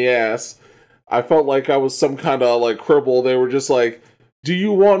pain in the ass. I felt like I was some kind of like cripple. They were just like, "Do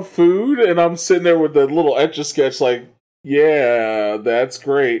you want food?" And I'm sitting there with the little Etch-a-Sketch like, "Yeah, that's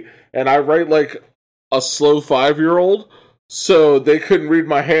great." And I write like a slow 5-year-old, so they couldn't read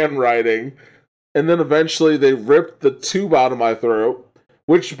my handwriting. And then eventually they ripped the tube out of my throat,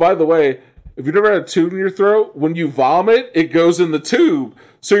 which, by the way, if you've never had a tube in your throat, when you vomit, it goes in the tube.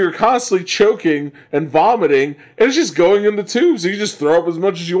 So you're constantly choking and vomiting, and it's just going in the tube, so you just throw up as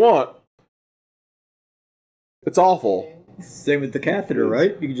much as you want. It's awful. Same with the catheter,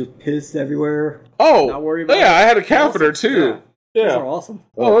 right? You can just piss everywhere. Oh, Not worry about yeah, it. I had a catheter Awesome. too. Those Yeah. are awesome.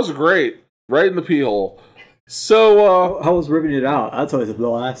 Oh, those are great. Right in the pee hole. So, How was ripping it out? That's always a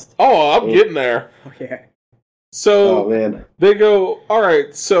blast. I'm getting there. Okay. So, Oh, man. they go, all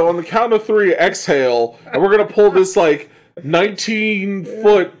right, so on the count of 3, exhale, and we're going to pull this,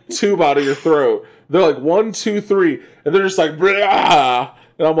 19-foot tube out of your throat. They're like, 1, 2, 3, and they're just like, "Blah!"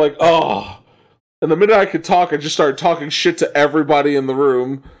 And I'm like, oh. And the minute I could talk, I just started talking shit to everybody in the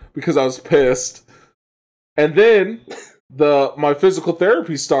room because I was pissed. And then my physical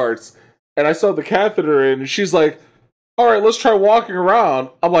therapy starts, and I saw the catheter in, and she's like, all right, let's try walking around.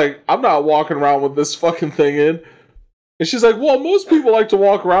 I'm like, I'm not walking around with this fucking thing in. And she's like, well, most people like to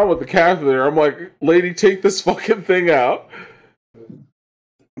walk around with the catheter. I'm like, lady, take this fucking thing out.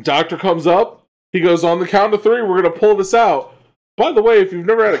 Doctor comes up. He goes, on the count of 3, we're going to pull this out. By the way, if you've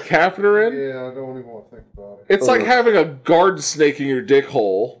never had a catheter in, Yeah, I don't even want to think about it. it's like having a garden snake in your dick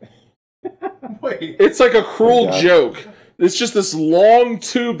hole. Wait. It's like a cruel God. joke. It's just this long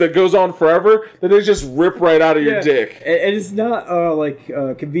tube that goes on forever that they just rip right out of your Yeah. dick. And it's not like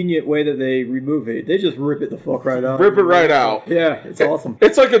a convenient way that they remove it. They just rip it the fuck right out. Rip it right out. Yeah, it's awesome.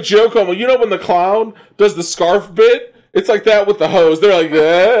 It's like a joke on, you know when the clown does the scarf bit? It's like that with the hose. They're like,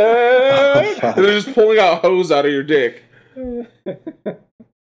 and they're just pulling out hose out of your dick.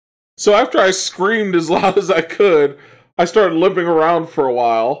 So after I screamed as loud as I could, I started limping around for a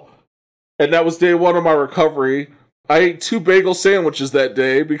while. And that was day 1 of my recovery. I ate 2 bagel sandwiches that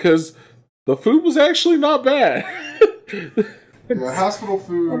day because the food was actually not bad. Yeah, hospital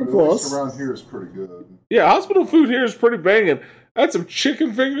food, On the at plus. least around here, is pretty good. Yeah, hospital food here is pretty banging. I had some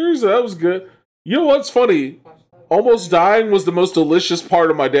chicken fingers, that was good. You know what's funny? Almost dying was the most delicious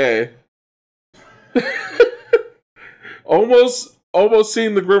part of my day. Almost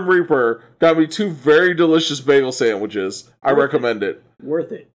seeing the Grim Reaper got me 2 very delicious bagel sandwiches. I recommend it.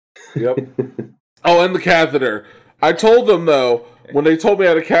 Worth it. Yep. Oh, and the catheter. I told them, though, when they told me I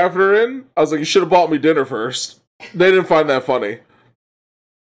had a catheter in, I was like, you should have bought me dinner first. They didn't find that funny.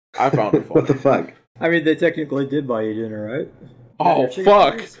 I found it What funny. the fuck? I mean, they technically did buy you dinner, right? Oh, Chicken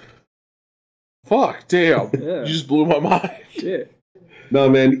fuck. fingers? Fuck, damn. Yeah. You just blew my mind. Shit. No,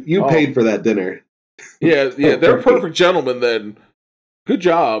 man, you Oh. paid for that dinner. Yeah, they're perfect gentlemen then. Good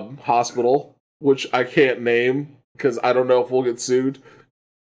job, hospital, which I can't name because I don't know if we'll get sued.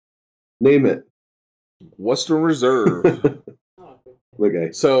 Name it. Western Reserve.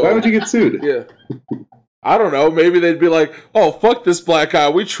 Okay. So Why would you get sued? Yeah. I don't know. Maybe they'd be like, oh, fuck this black guy.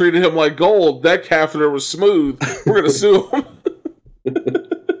 We treated him like gold. That catheter was smooth. We're going to sue him.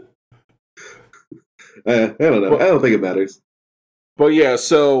 I don't know. I don't think it matters. But yeah,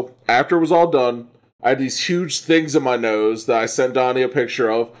 so after it was all done, I had these huge things in my nose that I sent Donnie a picture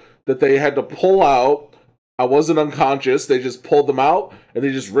of that they had to pull out. I wasn't unconscious. They just pulled them out and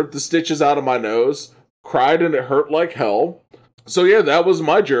they just ripped the stitches out of my nose. Cried and it hurt like hell. So yeah, that was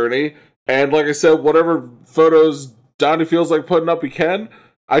my journey. And like I said, whatever photos Donnie feels like putting up, he can.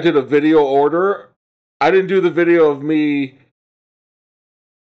 I did a video order. I didn't do the video of me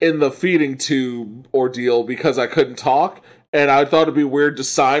in the feeding tube ordeal because I couldn't talk. And I thought it'd be weird to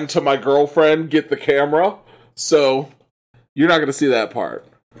sign to my girlfriend, get the camera. So you're not going to see that part.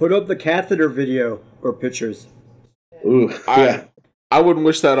 Put up the catheter video or pictures. Ooh, yeah. I wouldn't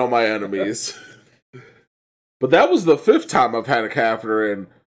wish that on my enemies. But that was the 5th time I've had a catheter in.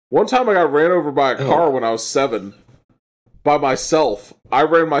 One time I got ran over by a car when I was 7. By myself. I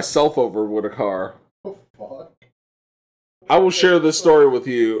ran myself over with a car. Oh, fuck. I will share this story with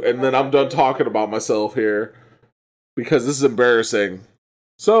you, and then I'm done talking about myself here. Because this is embarrassing.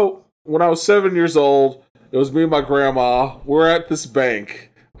 So, when I was 7 years old, it was me and my grandma. We're at this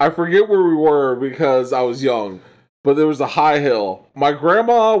bank. I forget where we were because I was young, but there was a high hill. My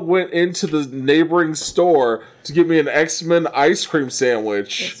grandma went into the neighboring store to get me an X-Men ice cream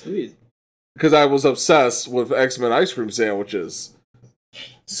sandwich. That's sweet. Because I was obsessed with X-Men ice cream sandwiches.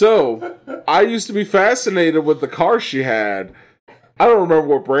 So, I used to be fascinated with the car she had. I don't remember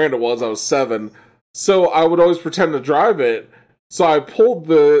what brand it was. I was 7. So, I would always pretend to drive it. So, I pulled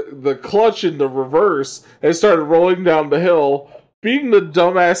the clutch into reverse and started rolling down the hill. Being the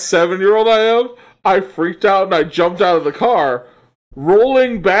dumbass 7-year-old I am, I freaked out and I jumped out of the car.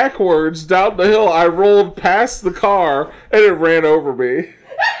 Rolling backwards down the hill, I rolled past the car and it ran over me.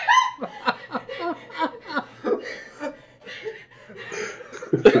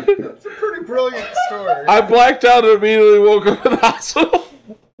 It's a pretty brilliant story. I blacked out and immediately woke up in the hospital.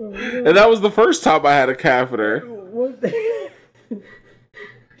 And that was the first time I had a catheter. What?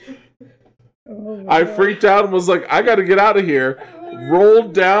 I freaked out and was like, I gotta get out of here.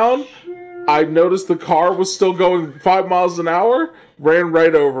 Rolled down. I noticed the car was still going 5 miles an hour. Ran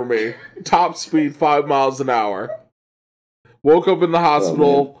right over me. Top speed 5 miles an hour. Woke up in the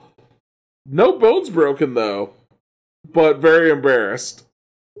hospital. No bones broken though. But very embarrassed.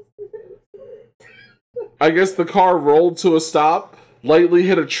 I guess the car rolled to a stop, lightly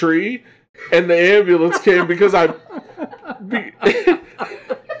hit a tree, and the ambulance came because the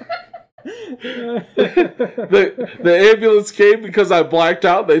ambulance came because I blacked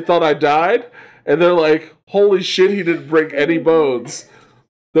out. They thought I died, and they're like, "Holy shit, he didn't break any bones."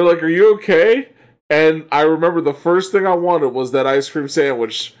 They're like, "Are you okay?" And I remember the first thing I wanted was that ice cream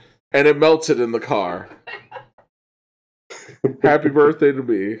sandwich, and it melted in the car. Happy birthday to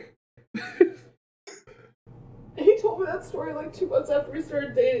me. He told me that story like 2 months after we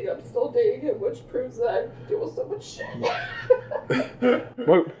started dating. I'm still dating him, which proves that I deal with so much shit.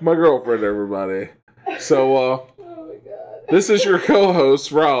 my girlfriend, everybody. So, Oh my god. this is your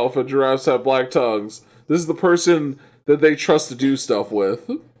co-host, Ralph, at Giraffes Have Black Tongues. This is the person that they trust to do stuff with.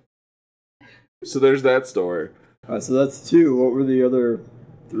 So there's that story. Alright, so that's 2. What were the other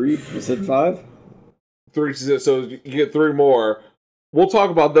 3? You said 5? 3, so you get 3 more. We'll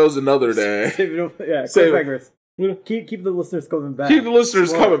talk about those another day. Yeah, Save cliffhangers. Keep the listeners coming back. Keep the listeners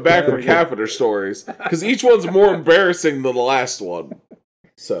Slow. coming back Yeah, for yeah. catheter stories. Because each one's more embarrassing than the last one.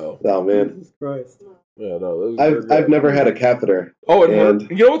 So, Oh man, Jesus Christ. yeah, no. Those I've never had a catheter. Oh, it and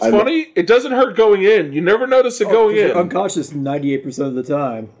hurt. You know what's I'm- funny? It doesn't hurt going in. You never notice it going 'Cause you're in. unconscious 98% of the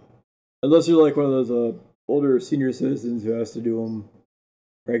time. Unless you're like one of those older senior citizens who has to do them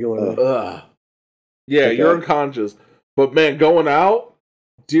regularly. Ugh. Yeah, Okay. you're unconscious. But man, going out,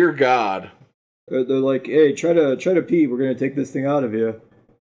 dear God. They're like, hey, try to pee. We're gonna take this thing out of you.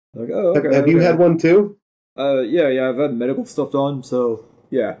 Like, oh, okay. Have you okay. had one too? Yeah. I've had medical stuff done, so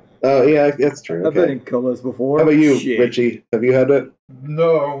yeah. Oh yeah, that's true. I've been Okay. in comas before. How about you, Shit. Richie? Have you had it?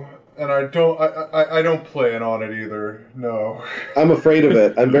 No, and I don't. I don't plan on it either. No. I'm afraid of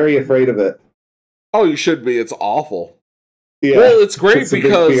it. I'm very afraid of it. Oh, you should be. It's awful. Yeah. Well, it's great It's a big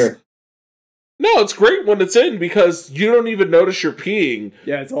because... fear. No, it's great when it's in because you don't even notice you're peeing.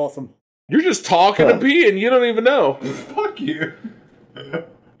 Yeah, it's awesome. You're just talking and peeing. You don't even know. Fuck you.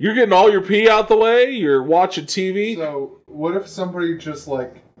 You're getting all your pee out the way. You're watching TV. So, what if somebody just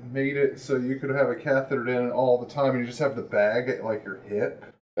like made it so you could have a catheter in all the time, and you just have the bag at like your hip?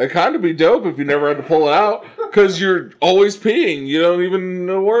 It'd kind of be dope if you never had to pull it out because you're always peeing. You don't even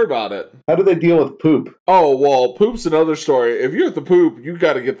worry about it. How do they deal with poop? Oh, well, poop's another story. If you have to poop, you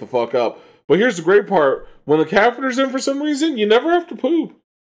got to get the fuck up. But here's the great part. When the catheter's in for some reason, you never have to poop.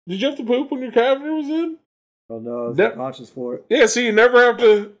 Did you have to poop when your catheter was in? Oh no, I was That- unconscious for it. Yeah, so you never have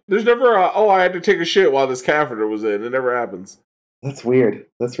to... There's never a, oh, I had to take a shit while this catheter was in. It never happens. That's weird.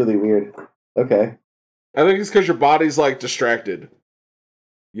 That's really weird. Okay, I think it's because your body's, like, distracted.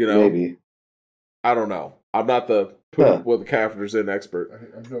 You know? maybe. I don't know. I'm not the poop Huh. with the catheters in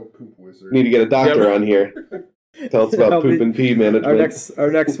expert. I'm no poop wizard. Need to get a doctor Yeah. on here. Tell us about I'll poop be- and pee management. Our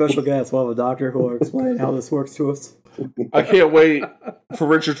next special guest will have a doctor who will explain how this works to us. I can't wait for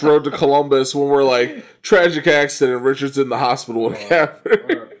Richard's Road to Columbus when we're like, tragic accident, Richard's in the hospital with a catheter.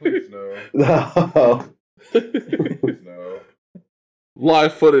 Alright, please no. No. Please no.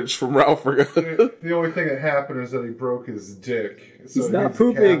 Live footage from Ralph Forgot. The only thing that happened is that he broke his dick. So He's he not needs a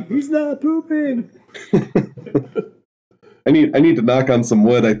pooping. catheter. He's not pooping. I need to knock on some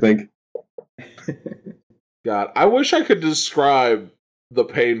wood, I think. God, I wish I could describe the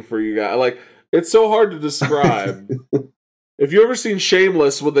pain for you guys. Like, it's so hard to describe. If you ever seen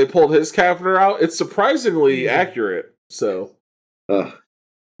Shameless when they pulled his catheter out, it's surprisingly accurate. So, Ugh.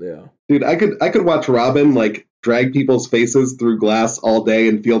 yeah. Dude, I could watch Robin like drag people's faces through glass all day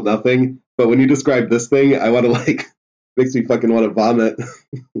and feel nothing. But when you describe this thing, I want to makes me fucking want to vomit.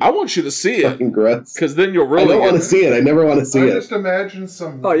 I want you to see it. Fucking gross. Because then you'll really I don't want to see it. I never want to see I it. just imagine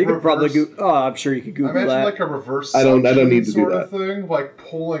some. Oh, you could reverse- probably I'm sure you could Google Imagine that. like a reverse. I don't need to do sort that. of thing, like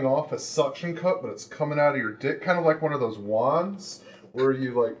pulling off a suction cup, but it's coming out of your dick, kind of like one of those wands where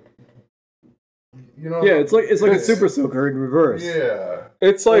you like. You know. Yeah, it's like a super soaker in reverse. Yeah.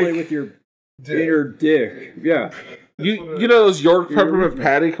 It's Only like with your Dick. inner dick. Yeah. you know those York peppermint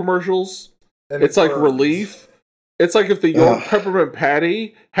patty commercials. And It's it like burns. relief. It's like if the York Ugh. peppermint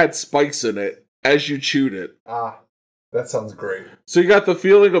patty had spikes in it as you chewed it. Ah, that sounds great. So you got the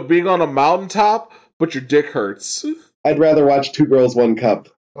feeling of being on a mountaintop, but your dick hurts. I'd rather watch Two Girls, One Cup.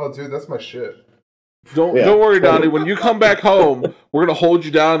 Oh, dude, that's my shit. Don't Yeah. worry, Donnie. When you come back home, we're gonna hold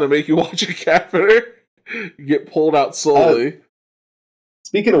you down and make you watch a catheter. You get pulled out slowly.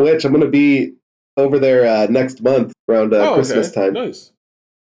 Speaking of which, I'm going to be over there next month around Christmas time. Nice.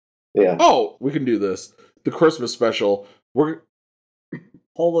 Yeah. Oh, we can do this. The Christmas special. We're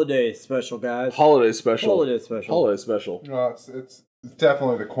Holiday special, guys. holiday special. Holiday special. Holiday special. No, it's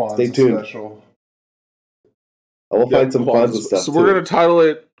definitely the Kwanzaa Stay tuned. special. I will find some Kwanzaa stuff. So we're gonna title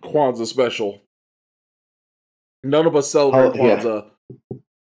it Kwanzaa special. None of us celebrate Oh, yeah. Kwanzaa.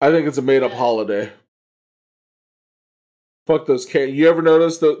 I think it's a made-up holiday. Fuck those You ever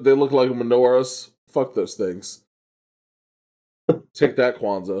notice that they look like menorahs? Fuck those things. Take that,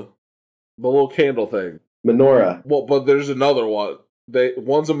 Kwanzaa. The little candle thing. Menorah. Well, but there's another one.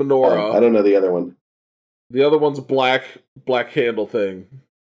 One's a menorah. I don't know the other one. The other one's a black candle thing.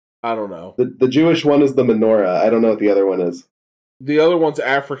 I don't know. The Jewish one is the menorah. I don't know what the other one is. The other one's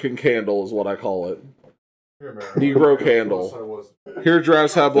African candle is what I call it. Here, man. Negro candle. Yes, I was. Here,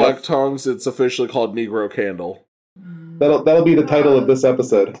 giraffes have black tongues. It's officially called Negro candle. That'll be the title of this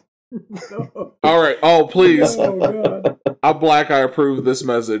episode. All right. Oh, please. Oh, God. I'm black. I approve this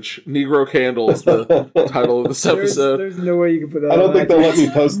message. Negro candle is the title of this episode. There's no way you can put that I don't on think they'll let me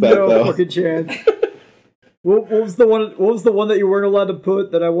post that no though. fucking chance. What was the one? What was the one that you weren't allowed to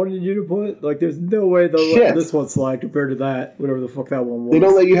put that I wanted you to put? Like, there's no way they'll let Shit. this one slide compared to that. Whatever the fuck that one was. They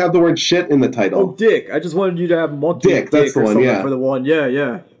don't let you have the word shit in the Oh, title. dick! I just wanted you to have monkey Dick, that's the or one, something yeah. for the one.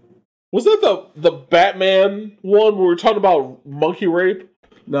 Yeah. Was that the Batman one where we were talking about monkey rape?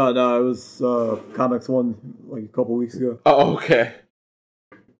 No, it was comics one like a couple weeks ago. Oh, okay.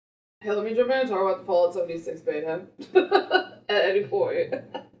 Hey, let me jump in and talk about the Fallout 76 beta. At any point.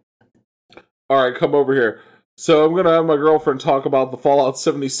 All right, come over here. So I'm gonna have my girlfriend talk about the Fallout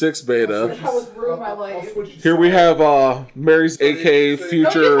 76 beta. How it's ruined my life. Here we have Mary's aka Don't use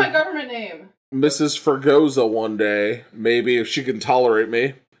future my government name. Mrs. Fergoza one day, maybe, if she can tolerate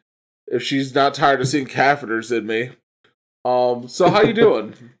me. If she's not tired of seeing catheters in me. So how you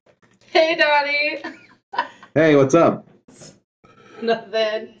doing? Hey, Donnie. Hey, what's up?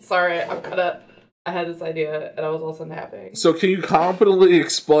 Nothing. Sorry, I had this idea and I was also napping. So can you competently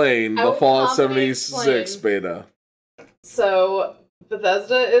explain I the will Fallout confidently 76 explain. beta? So,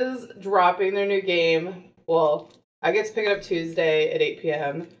 Bethesda is dropping their new game. Well, I get to pick it up Tuesday at 8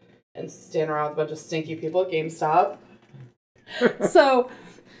 p.m. and stand around with a bunch of stinky people at GameStop. So,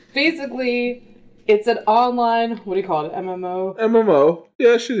 basically, it's an online, what do you call it, MMO? MMO.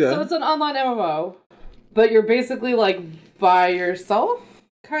 Yeah, So it's an online MMO, but you're basically like by yourself,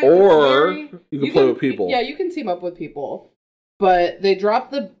 kind of. Or It's very- you can play with people. Yeah, you can team up with people. But they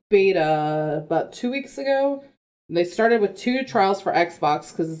dropped the beta about 2 weeks ago. And they started with 2 trials for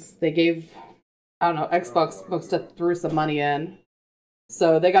Xbox because they gave, I don't know, Xbox must have threw some money in.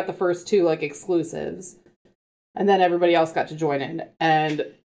 So they got the first 2 like exclusives. And then everybody else got to join in. And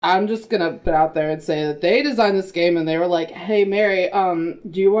I'm just gonna put out there and say that they designed this game and they were like, hey Mary,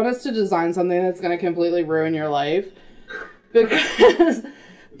 do you want us to design something that's gonna completely ruin your life? Because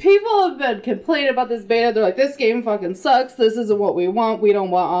people have been complaining about this beta. They're like, this game fucking sucks. This isn't what we want. We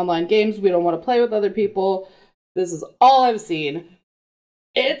don't want online games. We don't want to play with other people. This is all I've seen.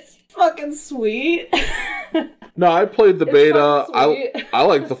 It's fucking sweet. No, I played the It's beta. fucking sweet. I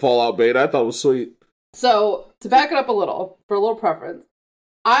liked the Fallout beta. I thought it was sweet. So, to back it up a little, for a little preference,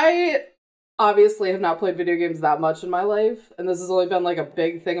 I obviously have not played video games that much in my life, and this has only been like a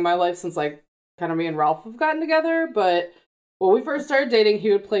big thing in my life since like kind of me and Ralph have gotten together, but when we first started dating,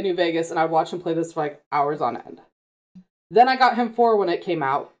 he would play New Vegas, and I'd watch him play this for like hours on end. Then I got him 4 when it came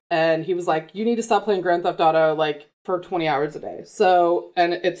out, and he was like, you need to stop playing Grand Theft Auto like for 20 hours a day. So,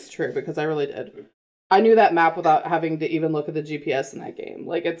 and it's true because I really did. I knew that map without having to even look at the GPS in that game.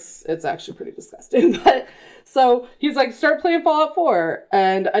 Like, it's actually pretty disgusting. But so he's like, start playing Fallout 4.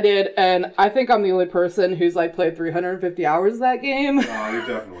 And I did. And I think I'm the only person who's like played 350 hours of that game. No, you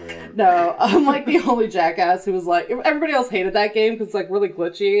definitely are. No, I'm like the only jackass who was like, everybody else hated that game because it's like really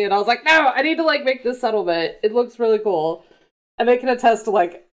glitchy. And I was like, no, I need to like make this settlement. It looks really cool. And they can attest to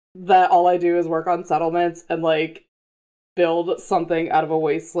like that all I do is work on settlements and like build something out of a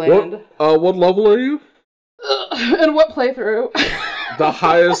wasteland. What level are you? And what playthrough? The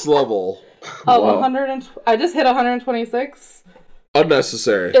highest level. Oh, Wow. 100 I just hit 126.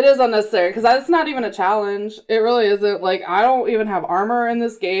 Unnecessary. It is unnecessary because that's not even a challenge. It really isn't. Like, I don't even have armor in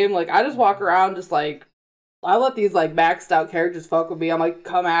this game. Like, I just walk around just like, I let these like maxed out characters fuck with me. I'm like,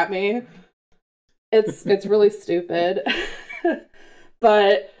 come at me. It's really stupid.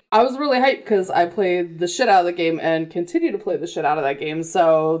 But I was really hyped because I played the shit out of the game and continue to play the shit out of that game.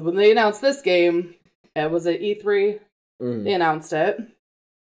 So when they announced this game, it was at E3. They announced it.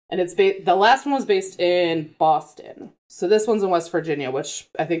 And it's the last one was based in Boston. So this one's in West Virginia, which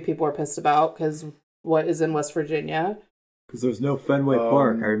I think people are pissed about because what is in West Virginia? Because there's no Fenway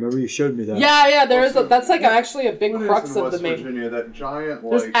Park. I remember you showed me that. Yeah, there is. That's like actually a big What is crux in of West the main. Virginia, that giant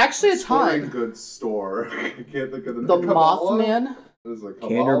There's like actually a sporting ton. goods store. I can't think of The Mothman. Is it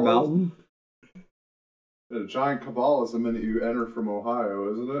Canner Kabbalah? Mountain? A giant Kabbalah is the minute you enter from Ohio,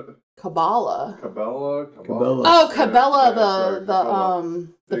 isn't it? Kabbalah. Cabela? Cabela. Oh, Cabela, Yeah, sorry, Cabela.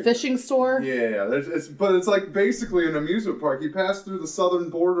 the Big- fishing store. Yeah, but it's like basically an amusement park. You pass through the southern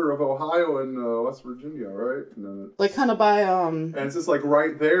border of Ohio and West Virginia, right? And then Like kind of by and it's just like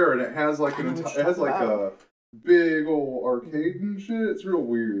right there, and it has like I know what it you're has like talking a big old arcade and shit. It's real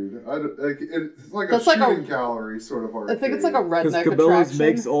weird. It's like That's a like a- shooting gallery sort of I arcade. think it's like a Because redneck Cabela's attraction.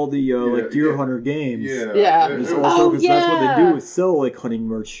 makes all the like Deer yeah. Hunter games. Yeah, Yeah. It's It- also Oh, because that's what they yeah. do is sell like hunting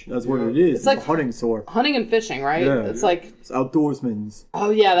merch. That's what Yeah. it is. It's It's like- a hunting store. Hunting and fishing, right? Yeah. It's like, It's outdoorsmen's.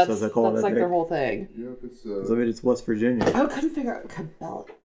 oh yeah, So that's they call it, I like their think. whole thing. Yep, it's I mean, it's West Virginia. I couldn't figure out Cabela.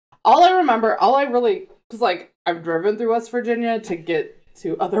 All I really, because like I've driven through West Virginia to get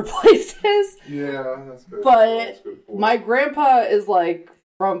to other places. yeah, that's good. But That's good for My it. grandpa is like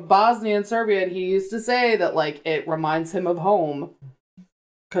from Bosnia and Serbia, and he used to say that like it reminds him of home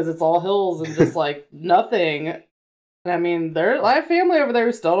because it's all hills and just like nothing. And I mean, I have family over there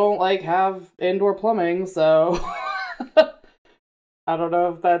who still don't like have indoor plumbing, so I don't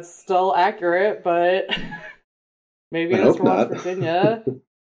know if that's still accurate, but maybe I it is hope for West not. Virginia.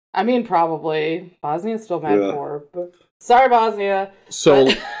 I mean, probably Bosnia's still mad Yeah. poor, but sorry, Bosnia. So,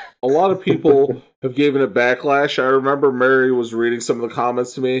 a lot of people have given it backlash. I remember Mary was reading some of the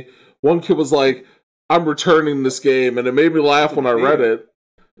comments to me. One kid was like, I'm returning this game, and it made me laugh when I read it.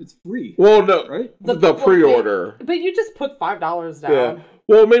 It's free, Well, no, right? the pre-order. But you just put $5 down. Yeah.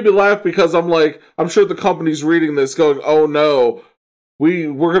 Well, it made me laugh because I'm like, I'm sure the company's reading this going, oh no, we're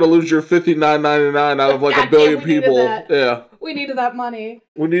going to lose your $59.99 out of like God a billion damn, we needed people. that. Yeah. We needed that money.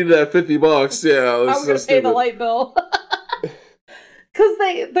 We needed that $50. Yeah. I'm It's gonna so pay the stupid. light bill. Because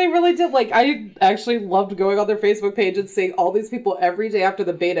they really did, like, I actually loved going on their Facebook page and seeing all these people every day after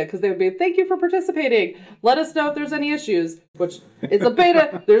the beta, because they would be, thank you for participating. Let us know if there's any issues. Which, it's a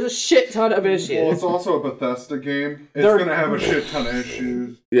beta, there's a shit ton of Well, it's issues. also a Bethesda game. It's They're- going to have a shit ton of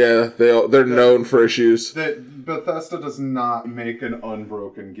issues. Yeah, they're known for issues. That Bethesda does not make an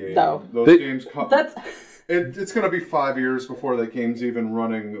unbroken game. No. Those They- games come. That's, It's going to be 5 years before the game's even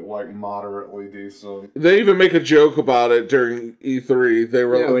running like moderately decent. They even make a joke about it during E3. They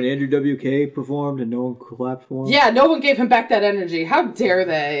were Yeah, when Andrew WK performed and no one clapped for him. yeah, no one gave him back that energy. How dare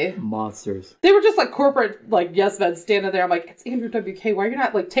they? Monsters. They were just like corporate, like, yes men standing there. I'm like, it's Andrew WK. Why are you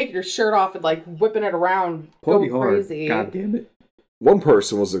not, like, taking your shirt off and, like, whipping it around, Party going hard. crazy? God damn it. one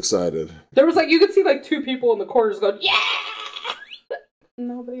person was excited. There was, like, you could see, like, two people in the corners going, yeah!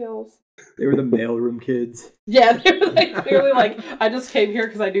 Nobody else. They were the mailroom kids. Yeah, they were, like, clearly like, I just came here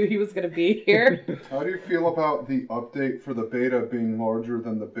because I knew he was going to be here. How do you feel about the update for the beta being larger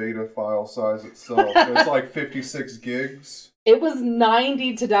than the beta file size itself? It's like 56 gigs. It was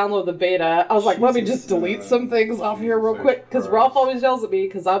 90 to download the beta. I was like, let me just delete some things off here real Jesus quick. Because Christ. Ralph always yells at me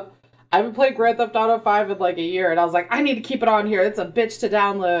because I haven't played Grand Theft Auto 5 in like a year. And I was like, I need to keep it on here. It's a bitch to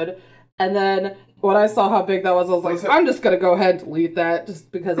download. And then when I saw how big that was, I was like, I'm just going to go ahead and delete that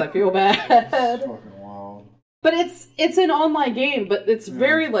just because I feel bad. Fucking wild. But it's an online game, but it's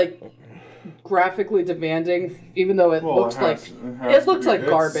very like graphically demanding, even though it looked like it looked like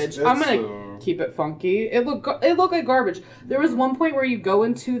garbage. I'm gonna keep it funky. It looked like garbage. There was one point where you go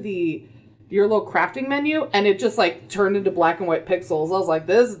into your little crafting menu and it just like turned into black and white pixels. I was like,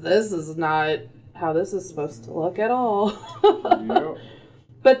 this is not how this is supposed to look at all. Yep.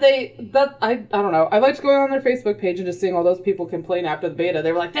 But I don't know. I liked going on their Facebook page and just seeing all those people complain after the beta.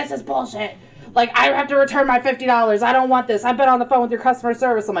 They were like, this is bullshit. Like, I have to return my $50. I don't want this. I've been on the phone with your customer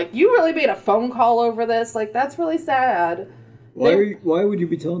service. I'm like, you really made a phone call over this? Like, that's really sad. Why would you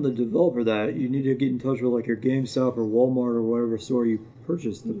be telling the developer that? You need to get in touch with like your GameStop or Walmart or whatever store you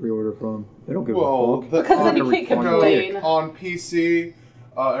purchased the pre-order from. They don't give a fuck. Because then you can't complain. On PC,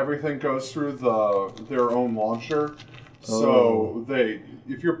 everything goes through their own launcher. So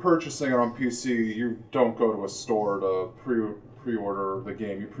if you're purchasing it on PC, you don't go to a store to pre-order the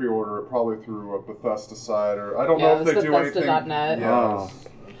game. You pre-order it probably through a Bethesda site, or I don't know if they do anything. Bethesda.net. Yeah.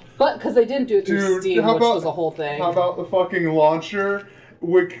 But because they didn't do it through Steam, which was a whole thing. How about the fucking launcher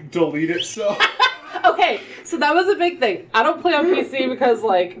would delete itself? Okay, so that was a big thing. I don't play on PC because,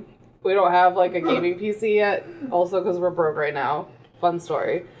 like, we don't have, like, a gaming PC yet. Also because we're broke right now. Fun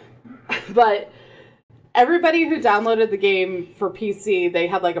story. But everybody who downloaded the game for PC, they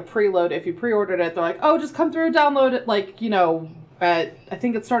had, like, a preload. If you pre-ordered it, they're like, oh, just come through, download it, like, you know, I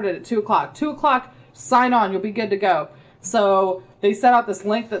think it started at 2 o'clock. 2 o'clock, sign on, you'll be good to go. So they sent out this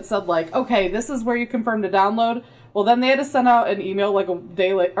link that said, like, okay, this is where you confirm to download. Well, then they had to send out an email, like, a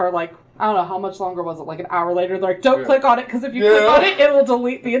day later, or, like, I don't know, how much longer was it? Like, an hour later, they're like, don't click on it, because if you click on it, it will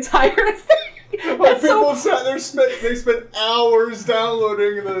delete the entire thing. Like, people sat there, they spent hours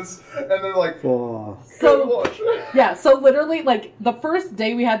downloading this, and they're like, Oh. So literally, like, the first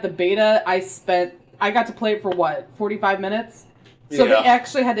day we had the beta, I got to play it for, 45 minutes? So they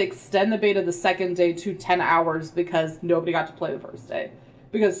actually had to extend the beta the second day to 10 hours because nobody got to play the first day.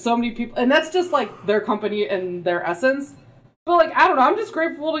 Because so many people... And that's just, like, their company and their essence. But, like, I don't know. I'm just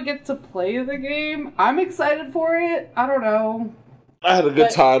grateful to get to play the game. I'm excited for it. I don't know. I had a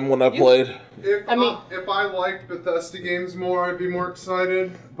good time when I played. If I liked Bethesda games more, I'd be more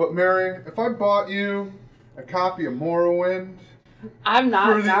excited. But, Mary, if I bought you a copy of Morrowind... I'm not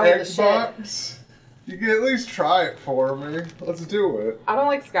for the down with the Xbox... shit. You can at least try it for me. Let's do it. I don't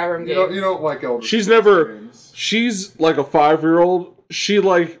like Skyrim games. You don't like Elder She's Scrolls never... games. She's like a 5-year-old. She,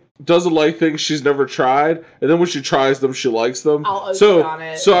 like, doesn't like things she's never tried. And then when she tries them, she likes them. I'll OG on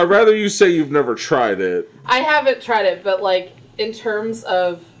it. So I'd rather you say you've never tried it. I haven't tried it, but, like, in terms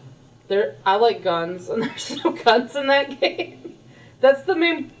of... I like guns, and there's no guns in that game. That's the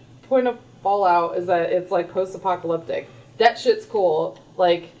main point of Fallout, is that it's, like, post-apocalyptic. That shit's cool.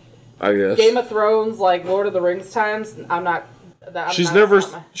 Like... I guess. Game of Thrones, like Lord of the Rings times. She's never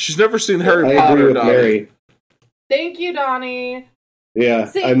seen Harry I Potter. agree with Donnie. Mary. Thank you, Donnie. Yeah,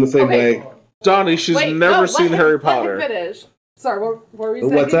 See, I'm the same way. Donnie, she's never seen Harry Potter. Let him finish. Sorry, what were you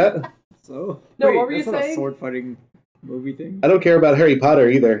saying? What's that? So? No, Wait, what were you that's not saying? a sword fighting movie thing? I don't care about Harry Potter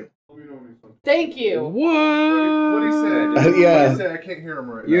either. Thank you. What? What he said? Yeah. What he said? I can't hear him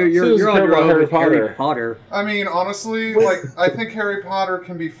right now. You're on your own Harry with Potter. Harry Potter. I mean, honestly, like, I think Harry Potter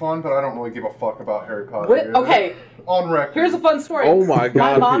can be fun, but I don't really give a fuck about Harry Potter. Okay, On record. here's a fun story. Oh my God.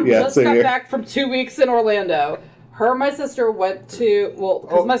 My mom Yeah, just same got here. back from 2 weeks in Orlando. Her and my sister went to,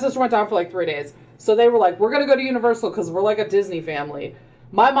 because my sister went down for like 3 days. So they were like, we're going to go to Universal because we're like a Disney family.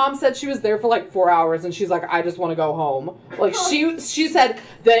 My mom said she was there for like 4 hours, and she's like, I just want to go home. Like, she said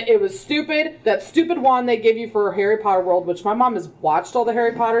that it was stupid, that stupid wand they give you for Harry Potter World, which my mom has watched all the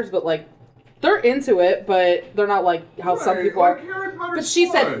Harry Potters, but like, they're into it, but they're not like how some people are. Harry Potter's But she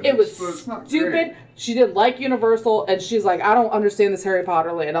fun, said it was but it's not stupid. great. She didn't like Universal, and she's like, I don't understand this Harry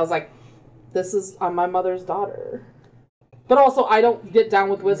Potter land. I was like, I'm my mother's daughter. But also, I don't get down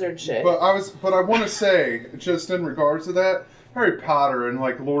with wizard shit. But I want to say, just in regards to that, Harry Potter and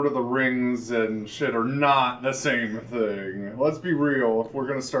like Lord of the Rings and shit are not the same thing. Let's be real. If we're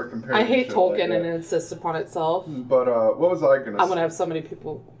gonna start comparing, I hate shit Tolkien like and that. it insists upon itself. But what was I gonna? I'm gonna have so many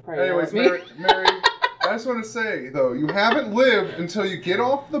people pray Anyways, at me. Mary, I just want to say though, you haven't lived until you get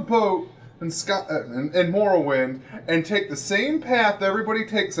off the boat in Morrowind and take the same path everybody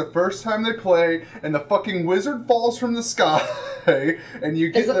takes the first time they play, and the fucking wizard falls from the sky, and you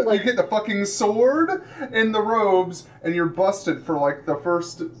get you get the fucking sword and the robes, and you're busted for like the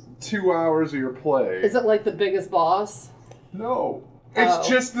first 2 hours of your play. Is it like the biggest boss? No. It's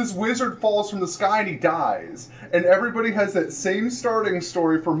just this wizard falls from the sky and he dies. And everybody has that same starting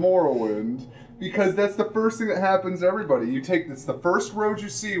story for Morrowind. Because that's the first thing that happens to everybody. It's the first road you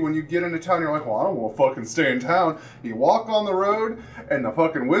see when you get into town. You're like, well, I don't want to fucking stay in town. You walk on the road, and the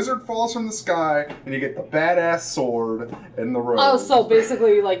fucking wizard falls from the sky, and you get the badass sword and the road. Oh, so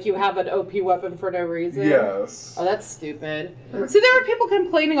basically, like, you have an OP weapon for no reason? Yes. Oh, that's stupid. See, there were people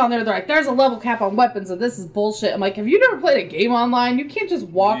complaining on there. They're like, there's a level cap on weapons, and this is bullshit. I'm like, have you never played a game online? You can't just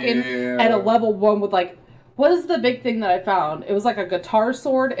walk in at a level 1 with, like, what is the big thing that I found? It was like a guitar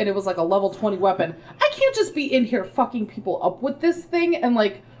sword, and it was like a level 20 weapon. I can't just be in here fucking people up with this thing, and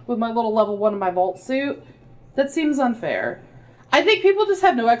like, with my little level 1 in my vault suit. That seems unfair. I think people just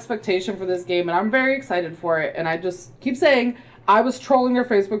have no expectation for this game, and I'm very excited for it, and I just keep saying, I was trolling your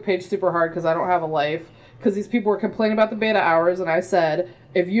Facebook page super hard because I don't have a life, because these people were complaining about the beta hours, and I said,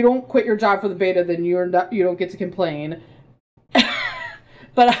 if you don't quit your job for the beta, then you don't get to complain.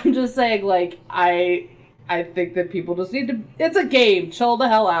 But I'm just saying, like, I think that people just need to... It's a game. Chill the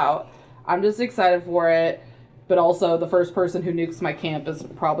hell out. I'm just excited for it. But also, the first person who nukes my camp is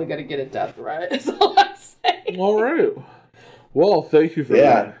probably going to get a death threat. Is all I'm saying. All right. Well, thank you for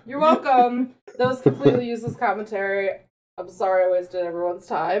that. You're welcome. That was completely useless commentary. I'm sorry I wasted everyone's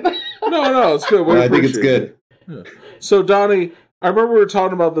time. No, it's good. I think it's good. Yeah. So, Donnie, I remember we were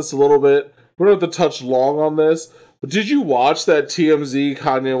talking about this a little bit. We don't have to touch long on this. But did you watch that TMZ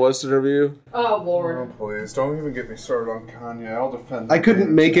Kanye West interview? Oh, Lord. Oh, please, don't even get me started on Kanye. I'll defend. I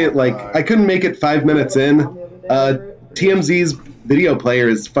couldn't make it 5 minutes in. TMZ's video player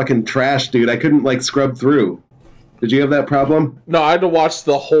is fucking trash, dude. I couldn't scrub through. Did you have that problem? No, I had to watch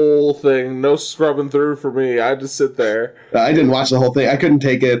the whole thing. No scrubbing through for me. I had to sit there. I didn't watch the whole thing. I couldn't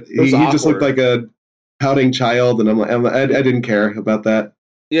take it. He just looked like a pouting child, and I didn't care about that.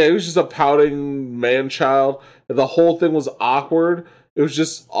 Yeah, he was just a pouting man-child. The whole thing was awkward. It was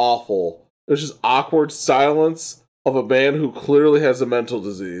just awful. It was just awkward silence of a man who clearly has a mental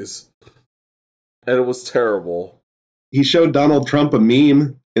disease. And it was terrible. He showed Donald Trump a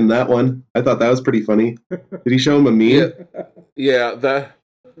meme in that one. I thought that was pretty funny. Did he show him a meme? Yeah, that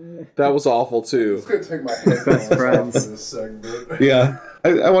was awful too. It's gonna take my headphones off for this segment. Yeah,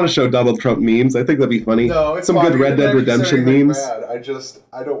 I want to show Donald Trump memes. I think that'd be funny. No, it's some fine. good Red Dead Redemption memes. Bad. I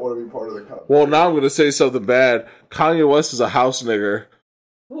don't want to be part of the company. Well, now I'm going to say something bad. Kanye West is a house nigger.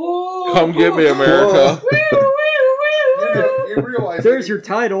 Come get me, America. You realize There's your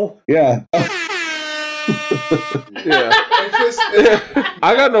title. Yeah. Yeah.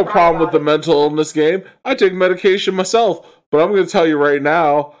 I got no problem with the mental illness game. I take medication myself. But I'm going to tell you right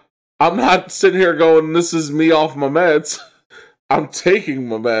now, I'm not sitting here going, this is me off my meds. I'm taking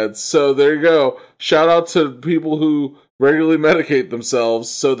my meds. So there you go. Shout out to people who regularly medicate themselves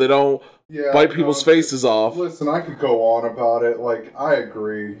so they don't bite people's faces off. Listen, I could go on about it. I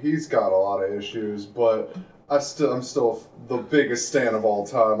agree. He's got a lot of issues, but I'm still the biggest stan of all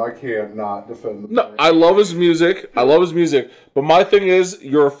time. I can't not defend him. No, I love his music. But my thing is,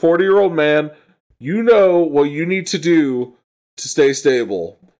 you're a 40-year-old man. You know what you need to do to stay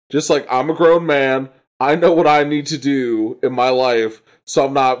stable. Just like I'm a grown man. I know what I need to do in my life so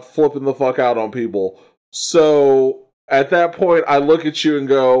I'm not flipping the fuck out on people. So at that point, I look at you and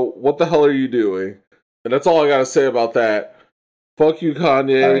go, what the hell are you doing? And that's all I gotta say about that. Fuck you,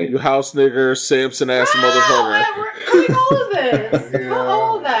 Kanye, right. you house nigger, Samson ass motherfucker. We're cutting all of this. Cut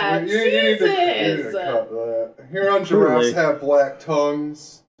all of that. You need to cut that. Here on Giraffes Have Black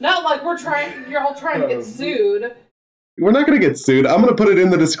Tongues. Not like you're all trying to get sued. We're not going to get sued. I'm going to put it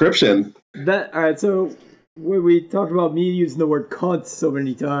in the description. Alright, so when we talked about me using the word cunt so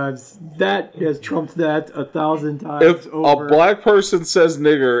many times, that has trumped that 1,000 times If over. a black person says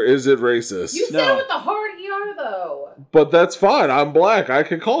nigger, is it racist? You said it with the hard ER, though. But that's fine. I'm black. I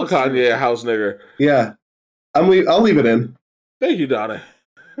can call Kanye a house nigger. Yeah. I'll leave it in. Thank you, Donnie.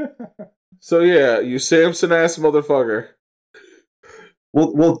 So yeah, you Samson ass motherfucker.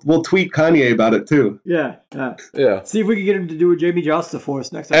 We'll tweet Kanye about it too. Yeah. Yeah. See if we can get him to do a Jamie Josta for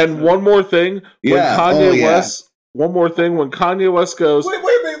us next And episode. one more thing, Yeah. when Kanye West goes, Wait a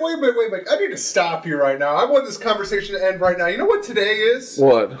minute. I need to stop you right now. I want this conversation to end right now. You know what today is?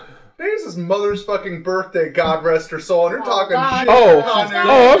 what? Today is his mother's fucking birthday, God rest her soul, and you're talking God. shit. Oh,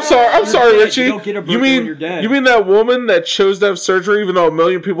 Kanye. I'm sorry, Richie. You don't get a birthday when you're dead. You mean that woman that chose to have surgery even though a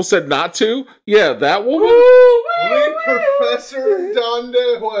million people said not to? Yeah, that woman? Leave Professor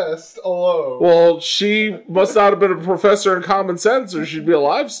Donde West alone. Well, she must not have been a professor in common sense or she'd be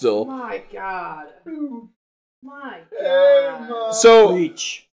alive still. My God. My Hey, God. Mom. So,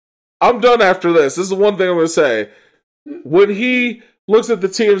 Preach. I'm done after this. This is one thing I'm going to say. When he looks at the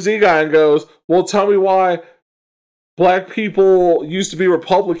TMZ guy and goes, well, tell me why black people used to be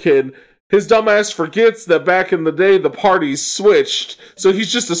Republican, his dumbass forgets that back in the day the parties switched. So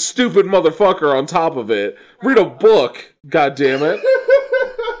he's just a stupid motherfucker on top of it. Read a book, goddammit.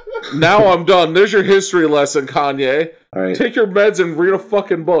 Now I'm done. There's your history lesson, Kanye. All right. Take your meds and read a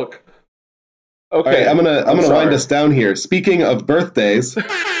fucking book. Okay. All right, I'm gonna sorry. wind us down here. Speaking of birthdays,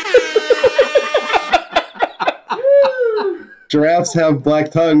 Giraffes Have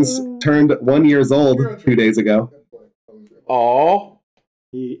Black Tongues turned 1 year old 2 days ago. Aw.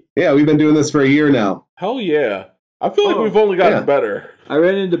 Yeah, we've been doing this for a year now. Hell yeah. I feel like Oh, we've only gotten yeah. better. I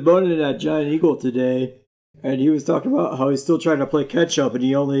ran into Bonin at Giant Eagle today, and he was talking about how he's still trying to play catch up, and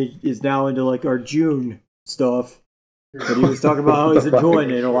he only is now into like our June stuff. But he was talking about how he's enjoying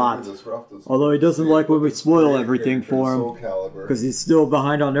it a lot. Although he doesn't like when we spoil everything for him, because he's still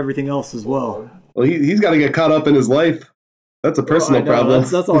behind on everything else as well. Well, he's got to get caught up in his life. That's a personal I know, problem.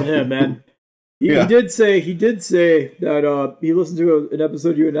 That's on him, man. Yeah. He did say that he listened to an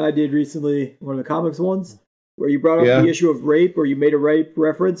episode you and I did recently, one of the comics ones, where you brought up Yeah. the issue of rape, or you made a rape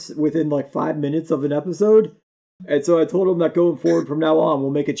reference within like 5 minutes of an episode. And so I told him that going forward from now on,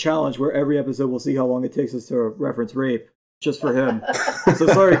 we'll make a challenge where every episode we'll see how long it takes us to reference rape, just for him. So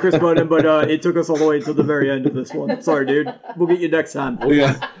sorry, Chris Bonin, but it took us all the way until the very end of this one. Sorry, dude. We'll get you next time.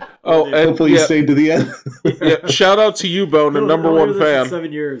 Yeah. Oh, and Hopefully you stayed to the end. yeah, shout out to you, Bonin, number He'll one hear this in fan.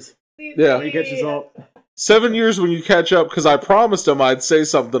 7 years. Yeah. When he catches up. 7 years when you catch up, because I promised him I'd say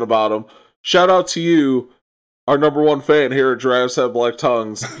something about him. Shout out to you, our number one fan here at Giraffes Have Black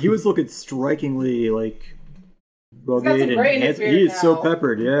Tongues. He was looking strikingly like rugged got some and gray in his handsome. He beard is so now.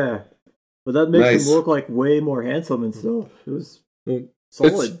 peppered, yeah. But that makes Nice. him look like way more handsome and stuff. It was It's,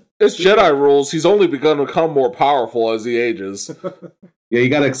 solid. it's Jedi rules. He's only begun to become more powerful as he ages. Yeah, you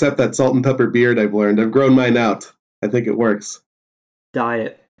got to accept that salt and pepper beard I've learned. I've grown mine out. I think it works.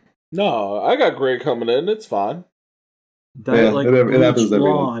 Diet. No, I got gray coming in. It's fine. Diet Yeah, like it bleach happens to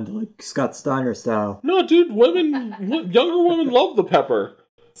everyone. blonde, like Scott Steiner style. No, dude, younger women love the pepper.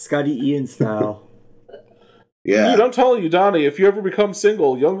 Scotty Ian style. Yeah. Dude, I'm telling you, Donnie, if you ever become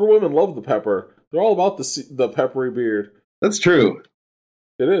single, younger women love the pepper. They're all about the peppery beard. That's true.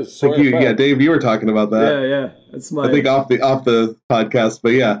 It is. Thank you. Yeah, Dave, you were talking about that. Yeah. That's my I think off the podcast, but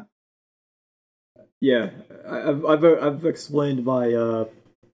yeah. Yeah. I've explained my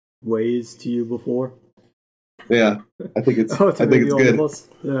ways to you before. Yeah. I think it's To I think maybe it's all good. of us.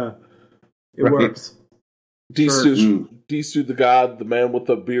 Yeah. It Right. works. Destu the god, the man with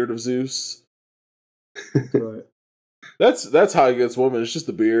the beard of Zeus. That's right. That's how he gets women. It's just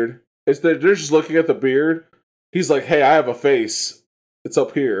the beard. They're just looking at the beard. He's like, "Hey, I have a face. It's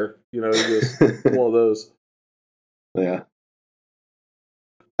up here." You know, he goes, one of those. Yeah.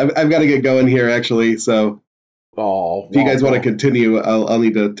 I've got to get going here, actually. So Oh, if you guys want to continue, I'll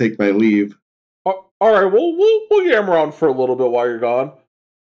need to take my leave. All right, we'll yammer on for a little bit while you're gone.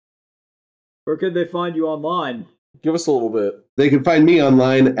 Where could they find you online? Give us a little bit. They can find me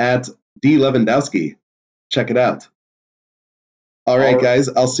online at D Lewandowski. Check it out. All right, guys.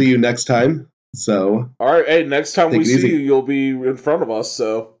 I'll see you next time. So. All right. Hey, next time Take we it see easy. you, you'll be in front of us.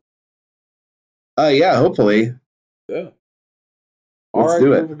 So. Yeah. Hopefully. Yeah. Let's All right. do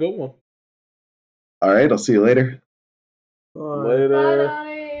You it. have a good one. All right. I'll see you later. Later.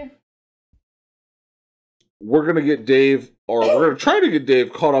 Bye. We're gonna get Dave, or we're gonna try to get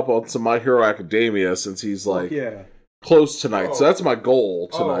Dave caught up on some My Hero Academia since he's like Yeah. close tonight. So that's my goal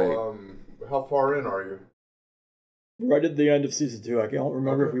tonight. How far in are you? Right at the end of season 2. I can't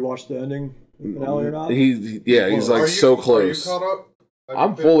remember if we watched the ending finale or not. He's Are like you- so Are you close. caught up?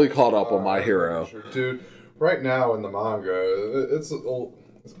 I'm fully caught up on My Hero. Dude, right now in the manga, it's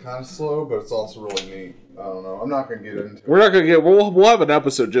kind of slow, but it's also really neat. I don't know. I'm not going to get into it. We're not gonna get. We'll have an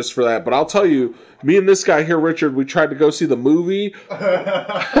episode just for that. But I'll tell you, me and this guy here, Richard, we tried to go see the movie.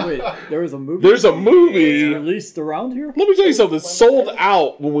 Wait, there was a movie? There's a movie. It's released around here? Let me tell you something. Sold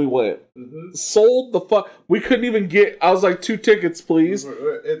out when we went. Sold the fuck. We couldn't even get. I was like, 2 tickets, please.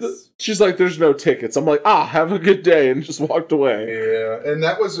 She's like, there's no tickets. I'm like, have a good day, and just walked away. Yeah, and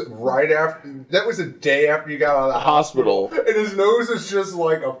that was right after. That was a day after you got out of the Hospital. and his nose is just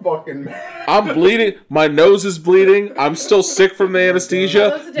like a fucking. I'm bleeding. My nose is bleeding. I'm still sick from the anesthesia.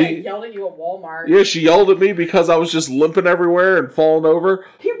 That was the day I yelled at you at Walmart. Yeah, she yelled at me because I was just limping everywhere and falling over.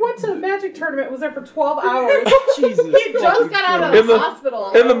 He went to the Magic Tournament, was there for 12 hours. Jesus. He just got out of In the the-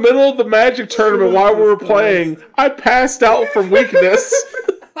 hospital. In the middle of the Magic tournament while we were playing, I passed out from weakness.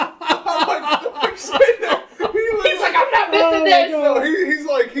 He's like, I'm not missing this. No, he's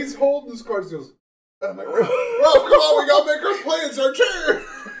like, he's holding his cards. He goes, I'm like, Ralph, come on, we gotta make our plans. Our chair.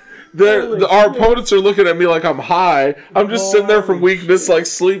 Our opponents are looking at me like I'm high. I'm just sitting there from weakness, like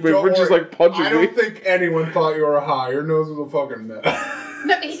sleeping. Don't We're just worry. like punching I me. don't think anyone thought you were high. Your nose was a fucking mess.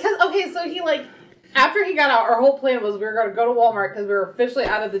 No, because, okay, so he like, after he got out, our whole plan was we were going to go to Walmart because we were officially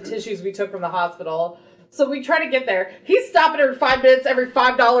out of the tissues we took from the hospital. So we try to get there. He's stopping every 5 minutes, every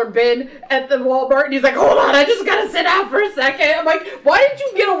 $5 bin at the Walmart, and he's like, hold on, I just gotta sit down for a second. I'm like, why did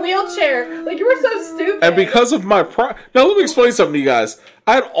you get a wheelchair? Like, you were so stupid. And because of my now let me explain something to you guys.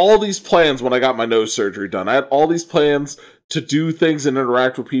 I had all these plans when I got my nose surgery done. I had all these plans to do things and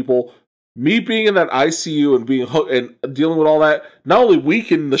interact with people. Me being in that ICU and being and dealing with all that not only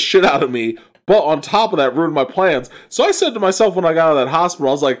weakened the shit out of me, but on top of that, ruined my plans. So I said to myself when I got out of that hospital,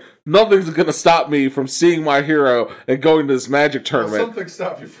 I was like, nothing's going to stop me from seeing my hero and going to this Magic tournament. Something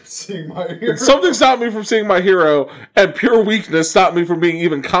stopped you from seeing my hero. Something stopped me from seeing my hero, and pure weakness stopped me from being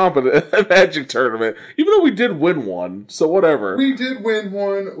even competent at the Magic tournament. Even though we did win one, so whatever. We did win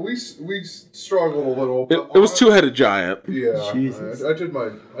one. We struggled a little. It was Two-Headed Giant. Yeah, Jesus. I did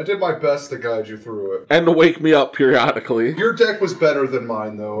my best to guide you through it. And to wake me up periodically. Your deck was better than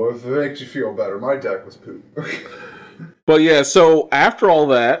mine, though. If it makes you feel better, my deck was poop. But yeah, so after all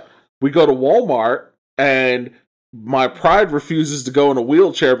that, we go to Walmart, and my pride refuses to go in a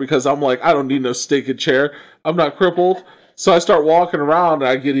wheelchair because I'm like, I don't need no stinking chair. I'm not crippled. So I start walking around, and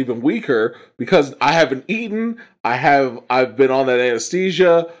I get even weaker because I haven't eaten. I've been on that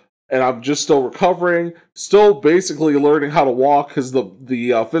anesthesia, and I'm just still recovering. Still basically learning how to walk because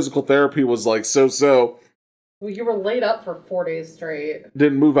the physical therapy was like so. Well, you were laid up for 4 days straight.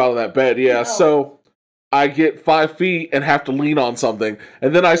 Didn't move out of that bed, yeah. No. So I get 5 feet and have to lean on something,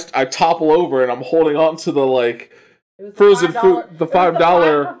 and then I topple over and I'm holding on to the like frozen food, the $5.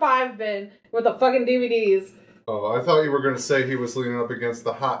 5 for 5 bin with the fucking DVDs. Oh, I thought you were going to say he was leaning up against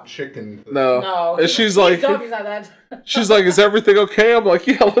the hot chicken. No, and she's He's like, not that. she's like, is everything okay? I'm like,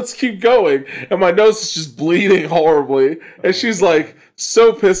 yeah, let's keep going. And my nose is just bleeding horribly, and she's like,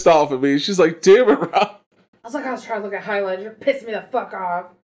 so pissed off at me. She's like, damn it, Rob. I was trying to look at highlights. You're pissing me the fuck off.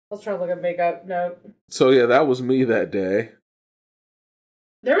 I was trying to look at makeup. No. So yeah, that was me that day.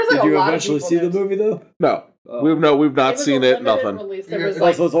 There was like Did a you lot eventually of see people the movie though? No, Oh. we've not seen it. Nothing. Release. There was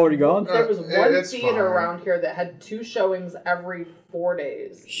So it's already gone. there was one It's theater fine. around here that had 2 showings every 4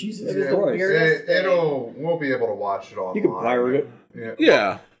 days. Jesus It was the Christ! weirdest thing. We'll be able to watch it online. You can pirate it. Yeah.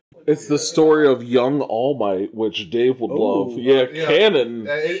 Yeah. It's the story of young All Might, which Dave would Oh. love. Yeah, Yeah. canon.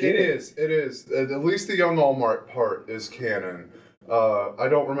 It is. It is. At least the Young All Might part is canon. I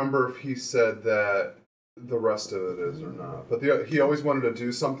don't remember if he said that the rest of it is or not. But he always wanted to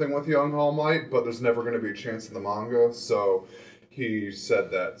do something with Young All Might, but there's never going to be a chance in the manga, so he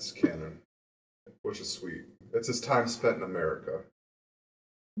said that's canon, which is sweet. It's his time spent in America.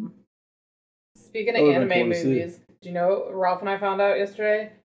 Speaking of Oh, anime that's cool to see. movies, do you know what Ralph and I found out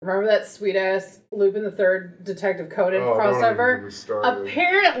yesterday? Remember that sweet ass Lupin the Third Detective Conan Oh, don't even get crossover? me started.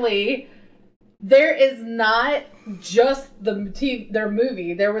 Apparently, there is not just their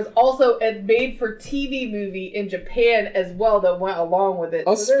movie. There was also a made-for-TV movie in Japan as well that went along with it.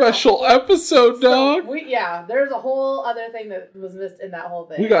 A So there's special episode, dog. there's a whole other thing that was missed in that whole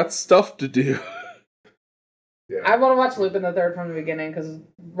thing. We got stuff to do. Yeah. I want to watch Lupin the Third from the beginning because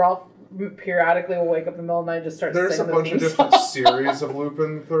Ralph periodically will wake up in the middle of the night and just start There's a singing bunch the of theme different song. series of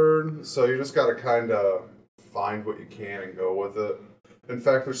Lupin the Third, so you just got to kind of find what you can and go with it. In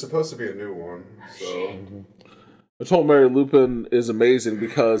fact, there's supposed to be a new one, so... I told Mary Lupin is amazing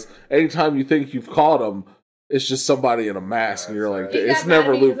because anytime you think you've caught him, it's just somebody in a mask, and you're like, He it's got mad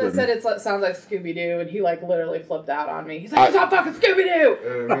never at me 'cause I Lupin. said it sounds like Scooby-Doo, and he like literally flipped out on me. He's like, it's not fucking Scooby-Doo!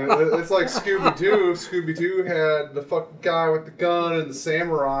 It's like Scooby-Doo. Scooby-Doo had the fucking guy with the gun and the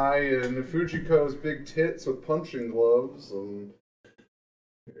samurai, and Fujiko's big tits with punching gloves, and...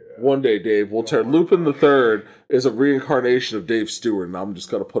 One day, Dave, we'll turn. Lupin the Third is a reincarnation of Dave Stewart, and I'm just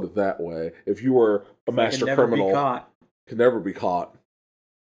going to put it that way. If you were a master Can never criminal, be caught. can never be caught.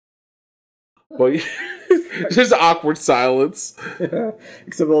 But there's awkward silence.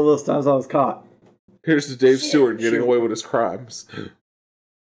 Except all those times I was caught. Here's to Dave Stewart getting away with his crimes.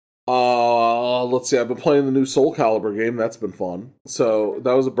 Let's see. I've been playing the new Soul Calibur game. That's been fun. So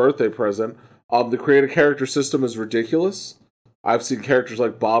that was a birthday present. The create a character system is ridiculous. I've seen characters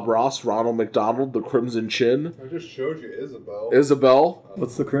like Bob Ross, Ronald McDonald, the Crimson Chin, I just showed you Isabel. Isabel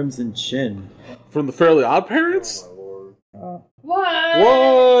What's the Crimson Chin? from the Fairly Odd Parents. Oh, my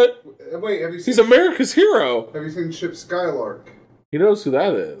lord. What? What? Wait, have you seen... He's America's hero. Have you seen Chip Skylark? He knows who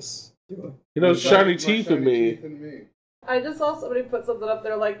that is. He knows Shiny Teeth and Me. I just saw somebody put something up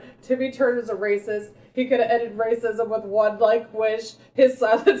there like, Timmy Turner's a racist. He could have ended racism with one, like, wish. His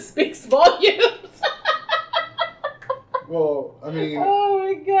silence speaks volumes. Well, I mean... Oh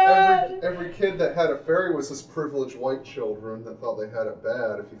my god. Every kid that had a fairy was just privileged white children that thought they had it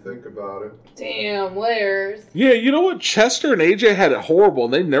bad, if you think about it. Damn, layers. Yeah, you know what? Chester and AJ had it horrible,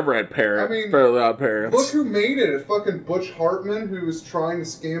 and they never had parents. I mean, Fairly Odd Parents. Look who made it. It's fucking Butch Hartman, who was trying to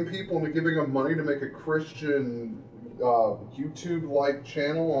scam people into giving them money to make a Christian YouTube-like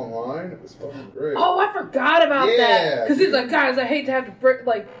channel online. It was fucking great. Oh, I forgot about that. Yeah, Because he's like, guys, I hate to have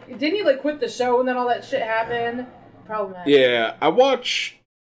to didn't he like quit the show and then all that shit happened? Problematic. Yeah, I watch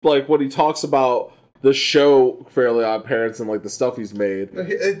like when he talks about the show Fairly Odd Parents and like the stuff he's made.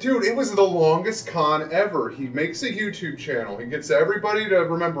 Dude, it was the longest con ever. He makes a YouTube channel. He gets everybody to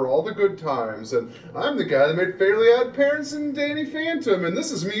remember all the good times. And I'm the guy that made Fairly Odd Parents and Danny Phantom. And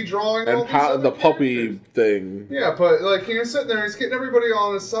this is me drawing all these other the puppy characters. thing. Yeah, but like he was sitting there, he's getting everybody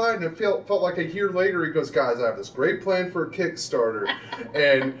on his side, and it felt like a year later he goes, guys, I have this great plan for a Kickstarter.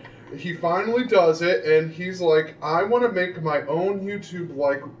 And he finally does it, and he's like, I want to make my own YouTube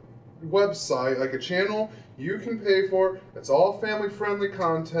like website, like a channel you can pay for. It's all family friendly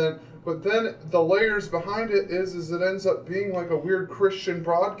content, but then the layers behind it is it ends up being like a weird Christian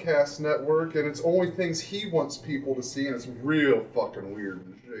broadcast network, and it's only things he wants people to see, and it's real fucking weird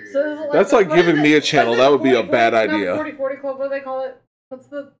and shady. So is it That's like giving me a channel. That would be a bad idea. 40/40 Club, what do they call it? What's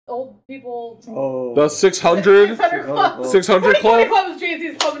the old people? Oh. The 600? 600 Club. 600 40/40 Club? Club is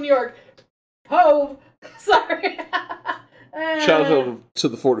Jay-Z's club in New York. Hove. Sorry. Shout out to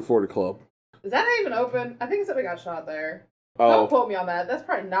the 40/40 Club. Is that not even open? I think somebody got shot there. Oh. Don't quote me on that. That's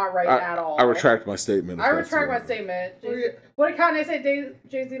probably not right at all. I retract my statement. I retract my statement. What did Kanye say?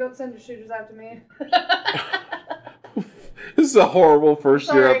 Jay-Z, don't send your shooters after me. This is a horrible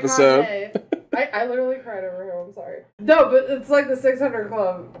first year episode. I literally cried over him. I'm sorry. No, but it's like the 600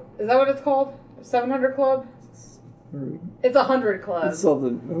 Club. Is that what it's called? 700 Club? It's 100 Club. It's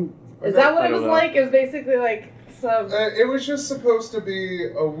something. Is that what it was know. like? It was basically like some. It was just supposed to be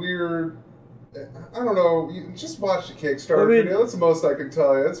a weird. I don't know. You just watch the Kickstarter video. That's the most I can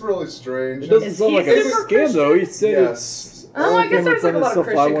tell you. It's really strange. It doesn't sound like a super scam, though. He said Yes. Oh, I guess there's like a lot of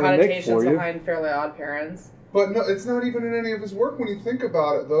Christian connotations for you. behind Fairly Odd Parents. But no, it's not even in any of his work when you think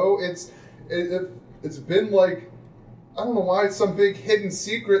about it, though. It's been like, I don't know why it's some big hidden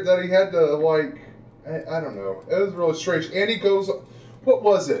secret that he had to, like, I don't know. It was really strange. And he goes, what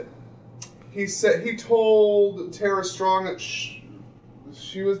was it? He told Tara Strong that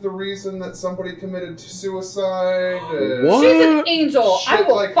she was the reason that somebody committed suicide. What? She's an angel. I Shit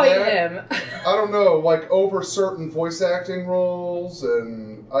will like fight that. him. I don't know, like over certain voice acting roles,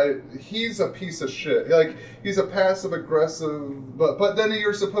 and he's a piece of shit. Like he's a passive aggressive, but then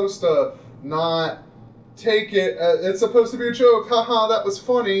you're supposed to not take it. It's supposed to be a joke. Haha, that was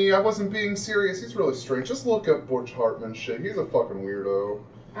funny. I wasn't being serious. He's really strange. Just look up Butch Hartman shit. He's a fucking weirdo.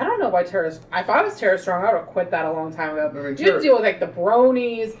 I don't know why Tara. If I was Tara Strong, I would have quit that a long time ago. I mean, you have to deal with like the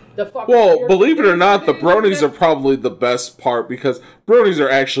bronies, the fucking. Well, believe it or not, the bronies are probably the best part because bronies are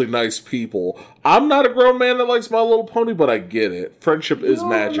actually nice people. I'm not a grown man that likes My Little Pony, but I get it. Friendship is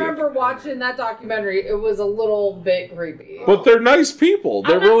magic. I remember watching that documentary. It was a little bit creepy. But they're nice people.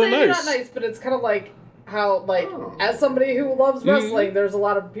 They're really nice. I'm not nice, but it's kind of like how, like, as somebody who loves wrestling, there's a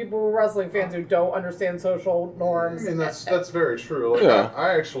lot of people who are wrestling fans who don't understand social norms. I mean, that's very true. Like, Yeah.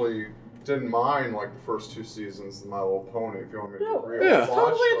 I actually didn't mind like the first 2 seasons of My Little Pony. If you want me to No, be real, Yeah. it's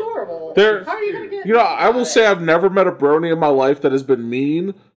totally adorable. They're- How are you gonna get? You know, I will say I've never met a brony in my life that has been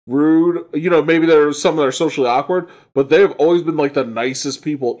mean, rude. You know, maybe there's some that are socially awkward, but they've always been like the nicest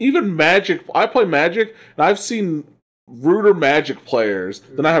people. Even Magic. I play Magic, and I've seen ruder Magic players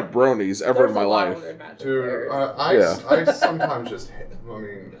than I have bronies ever There's in my a lot of life. weird Magic Dude, players. I sometimes just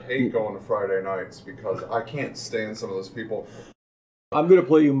hate going to Friday nights because I can't stand some of those people. I'm gonna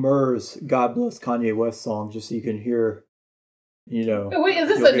play you Murs "God Bless Kanye West" song just so you can hear. You know. Wait, is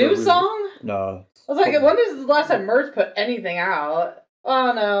this you'll a get new reason. song? No. I was like, when is the last time Merz put anything out?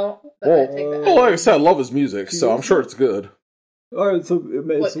 Oh no. Well, I take that. well, like I said, I love his music, so I'm sure it's good. All right, so it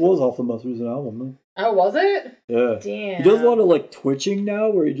was off the most recent album, man. Oh, was it? Yeah. Damn. He does a lot of like twitching now,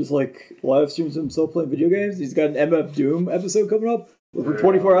 where he just like live streams himself playing video games. He's got an MF Doom episode coming up. Where for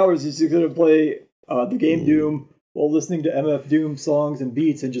 24 hours, he's just gonna play the game Doom while listening to MF Doom songs and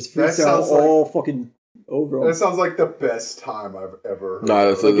beats and just That freestyle sounds all fucking over. That sounds like the best time I've ever heard. No,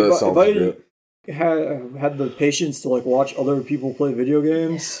 Like, that sounds if I good. had the patience to like watch other people play video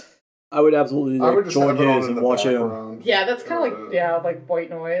games, I would absolutely I like would just join have it on his in and the watch him. background. Yeah, that's kind of like white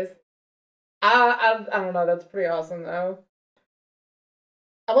noise. I don't know. That's pretty awesome though.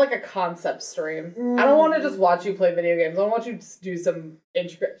 I like a concept stream. I don't want to just watch you play video games. I want you to do some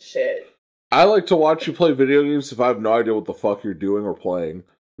intricate shit. I like to watch you play video games if I have no idea what the fuck you're doing or playing.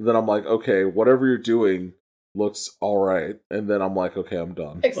 And then I'm like, okay, whatever you're doing looks alright. And then I'm like, okay, I'm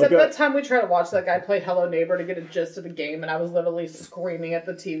done. Except Okay. that time we tried to watch that guy play Hello Neighbor to get a gist of the game, and I was literally screaming at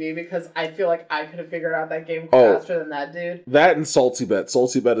the TV because I feel like I could have figured out that game faster than that dude. That and Salty Bet.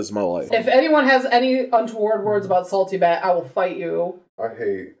 Salty Bet is my life. If anyone has any untoward words about Salty Bet, I will fight you. I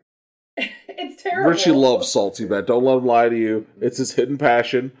hate. It's terrible. Richie loves Salty Bet. Don't let him lie to you. It's his hidden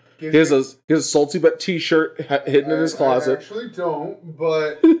passion. He has a Salty Bet t-shirt hidden in his I closet. actually don't,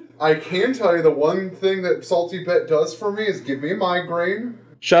 but I can tell you the one thing that Salty Bet does for me is give me a migraine.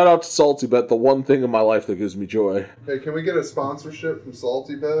 Shout out to Salty Bet, the one thing in my life that gives me joy. Hey, can we get a sponsorship from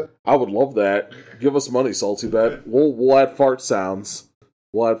Salty Bet? I would love that. Give us money, Salty Bet. We'll add fart sounds.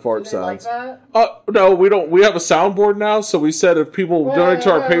 We'll add fart Do they like sounds. that? No, we don't. We have a soundboard now, so we said if people donate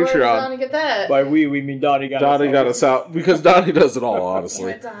to our Where did Patreon, Donnie get that? By we mean Donnie got Donnie got us out because Donnie does it all, Damn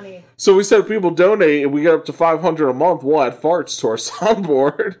honestly. it, Donnie. So we said if people donate and we get up to $500 a month, we'll add farts to our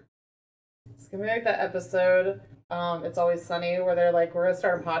soundboard. It's gonna be like that episode, It's Always Sunny, where they're like, we're gonna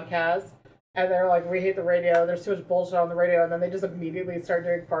start a podcast, and they're like, we hate the radio, there's too much bullshit on the radio, and then they just immediately start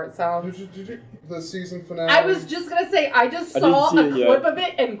doing fart sounds. The season finale. I was just gonna say, I just I saw didn't a see it clip yet. of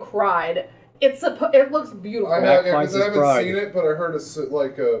it and cried. It looks beautiful. I Mac haven't finds his bride. seen it, but I heard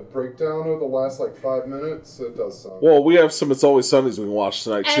a breakdown of the last 5 minutes. It does sound. Well, we have some It's Always Sundays we can watch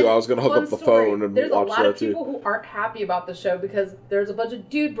tonight, too. And I was going to hook one up the story, phone and there's watch a lot that, of people too. who aren't happy about the show because there's a bunch of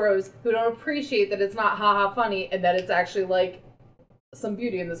dude bros who don't appreciate that it's not haha funny and that it's actually like some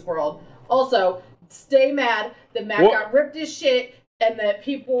beauty in this world. Also, stay mad that Matt What? got ripped as shit and that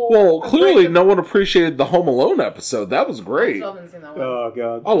people. Well, are clearly breaking- no one appreciated the Home Alone episode. That was I great. still haven't seen that one. Oh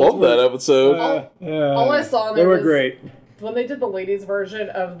god. I love that episode. All I saw in They there were was- great. When they did the ladies' version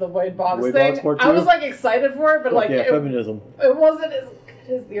of the Wade Boggs Wade thing, Boggs Part I was Two? like excited for it, but like Yeah, feminism. it wasn't as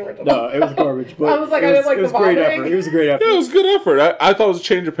good as the original. No, it was garbage. But I was like, it I didn't like it was the great vomiting. effort. It was a great effort. Yeah, it was good effort. I thought it was a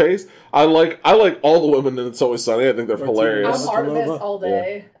change of pace. I like all the women in It's Always Sunny. I think they're Martina. hilarious. I'm Artemis Lova. all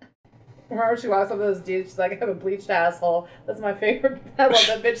day. Remember she walks up to those dudes, she's like, I have a bleached asshole. That's my favorite. I love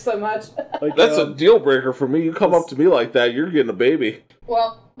that bitch so much. Like, That's a deal breaker for me. You come up to me like that, you're getting a baby.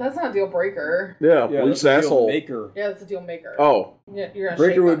 Well, that's not a deal breaker. Yeah, yeah, bleached that's a deal asshole. maker. Yeah, that's a deal maker. Oh. You're gonna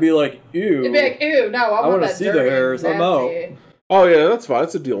Breaker shake would on be it. like, ew. It'd be like, ew, no, I want wanna that see the dirty, hairs, I'm out. nasty. Oh, yeah, that's fine.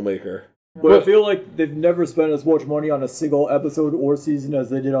 It's a deal maker. But I feel like they've never spent as much money on a single episode or season as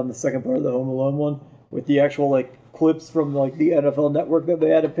they did on the second part of the Home Alone one, with the actual like clips from like the NFL Network that they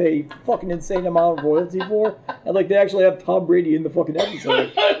had to pay fucking insane amount of royalty for, and like they actually have Tom Brady in the fucking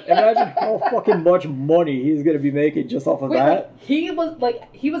episode. Imagine how fucking much money he's gonna be making just off of Wait, that. he was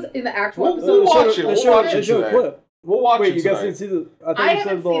in the actual We'll episode. watch it. They We'll showed watch they it showed a today. clip. We'll watch Wait, it you guys tonight. didn't see the? I thought I you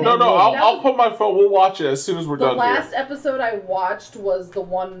haven't said seen it. No, I'll That put my phone. We'll watch it as soon as we're The done last here. episode I watched was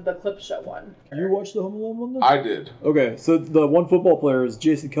the clip show one. You watched the Home Alone one? Then? I did. Okay, so the one football player is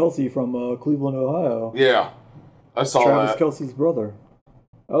Jason Kelsey from Cleveland, Ohio. Yeah. I saw Travis that. Kelsey's brother.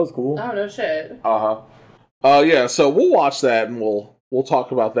 That was cool. Oh no shit. Yeah, so we'll watch that and we'll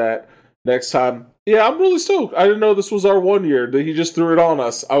talk about that next time. Yeah, I'm really stoked. I didn't know this was our 1 year. That he just threw it on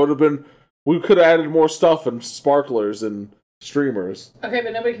us. We could have added more stuff and sparklers and streamers. Okay,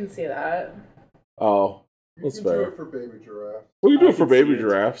 but nobody can see that. Oh, You that's can do fair. it for Baby Giraffe. We can do I it for can see baby it.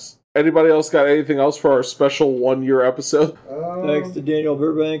 giraffes. Anybody else got anything else for our special 1 year episode? Thanks to Daniel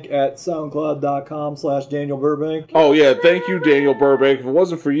Burbank at soundcloud.com/Daniel Burbank. Oh yeah, thank you, Daniel Burbank. If it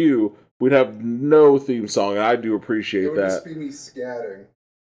wasn't for you, we'd have no theme song, and I do It appreciate would that. just be me scatting.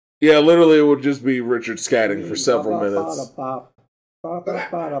 Yeah, literally, it would just be Richard scatting for several minutes.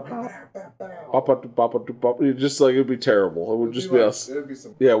 Just like it'd be terrible. It would just be us. It'd be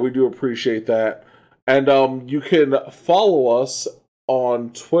some. Yeah, we do appreciate that. And you can follow us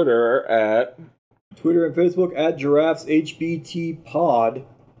on Twitter at Twitter and Facebook at giraffeshbtpod.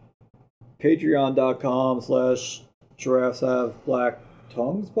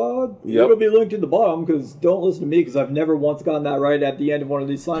 Patreon.com/giraffeshaveblacktonguespod. Yep. It'll be linked in the bottom because don't listen to me because I've never once gotten that right at the end of one of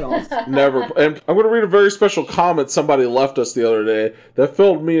these sign-offs. Never. And I'm going to read a very special comment somebody left us the other day that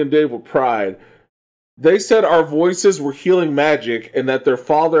filled me and Dave with pride. They said our voices were healing magic and that their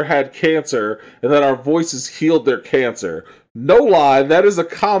father had cancer and that our voices healed their cancer. No lie, that is a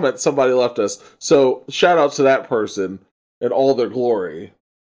comment somebody left us. So shout out to that person in all their glory.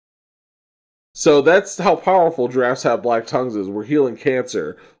 So that's how powerful Giraffes Have Black Tongues is. We're healing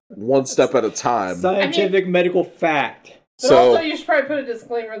cancer one step at a time. Scientific medical fact. But So also, you should probably put a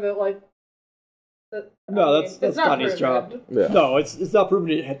disclaimer that No, that's it's not Connie's proven. job. yeah. No, it's not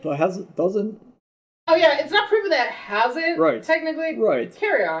proven it doesn't. Oh yeah, it's not proven that it hasn't. Right. Technically. Right.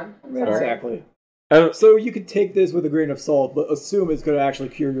 Carry on. I'm sorry. Exactly. And So you could take this with a grain of salt, but assume it's going to actually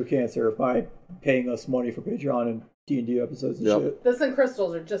cure your cancer by paying us money for Patreon and D&D episodes and Yep. shit. This and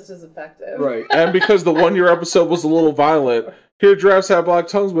crystals are just as effective. Right. and because the 1 year episode was a little violent, here at Giraffes Have Black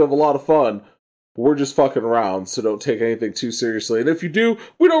Tongues, we have a lot of fun. But we're just fucking around, so don't take anything too seriously. And if you do,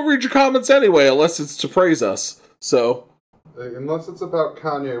 we don't read your comments anyway, unless it's to praise us. So, Unless it's about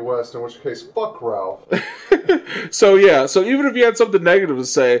Kanye West, in which case, fuck Ralph. so yeah. So even if you had something negative to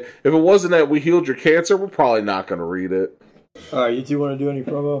say, if it wasn't that we healed your cancer, we're probably not going to read it. All right, you two want to do any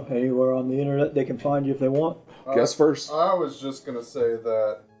promo anywhere on the internet they can find you if they want? Guess first. I was just gonna say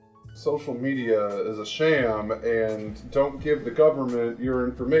that social media is a sham and don't give the government your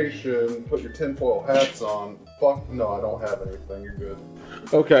information, put your tinfoil hats on. Fuck, no, I don't have anything. You're good.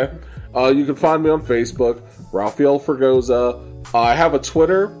 Okay. You can find me on Facebook, Rafael Fergoza. I have a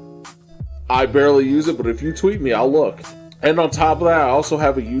Twitter. I barely use it, but if you tweet me, I'll look. And on top of that, I also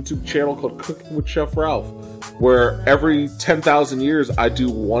have a YouTube channel called Cooking with Chef Ralph, where every 10,000 years I do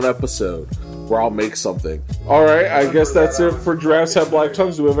one episode where I'll make something. All right, I guess that's it for Giraffes Have Black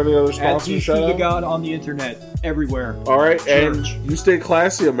Tongues. Do we have any other At sponsors? TC the God on the internet, everywhere. All right, Church. and you stay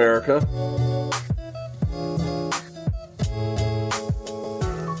classy, America.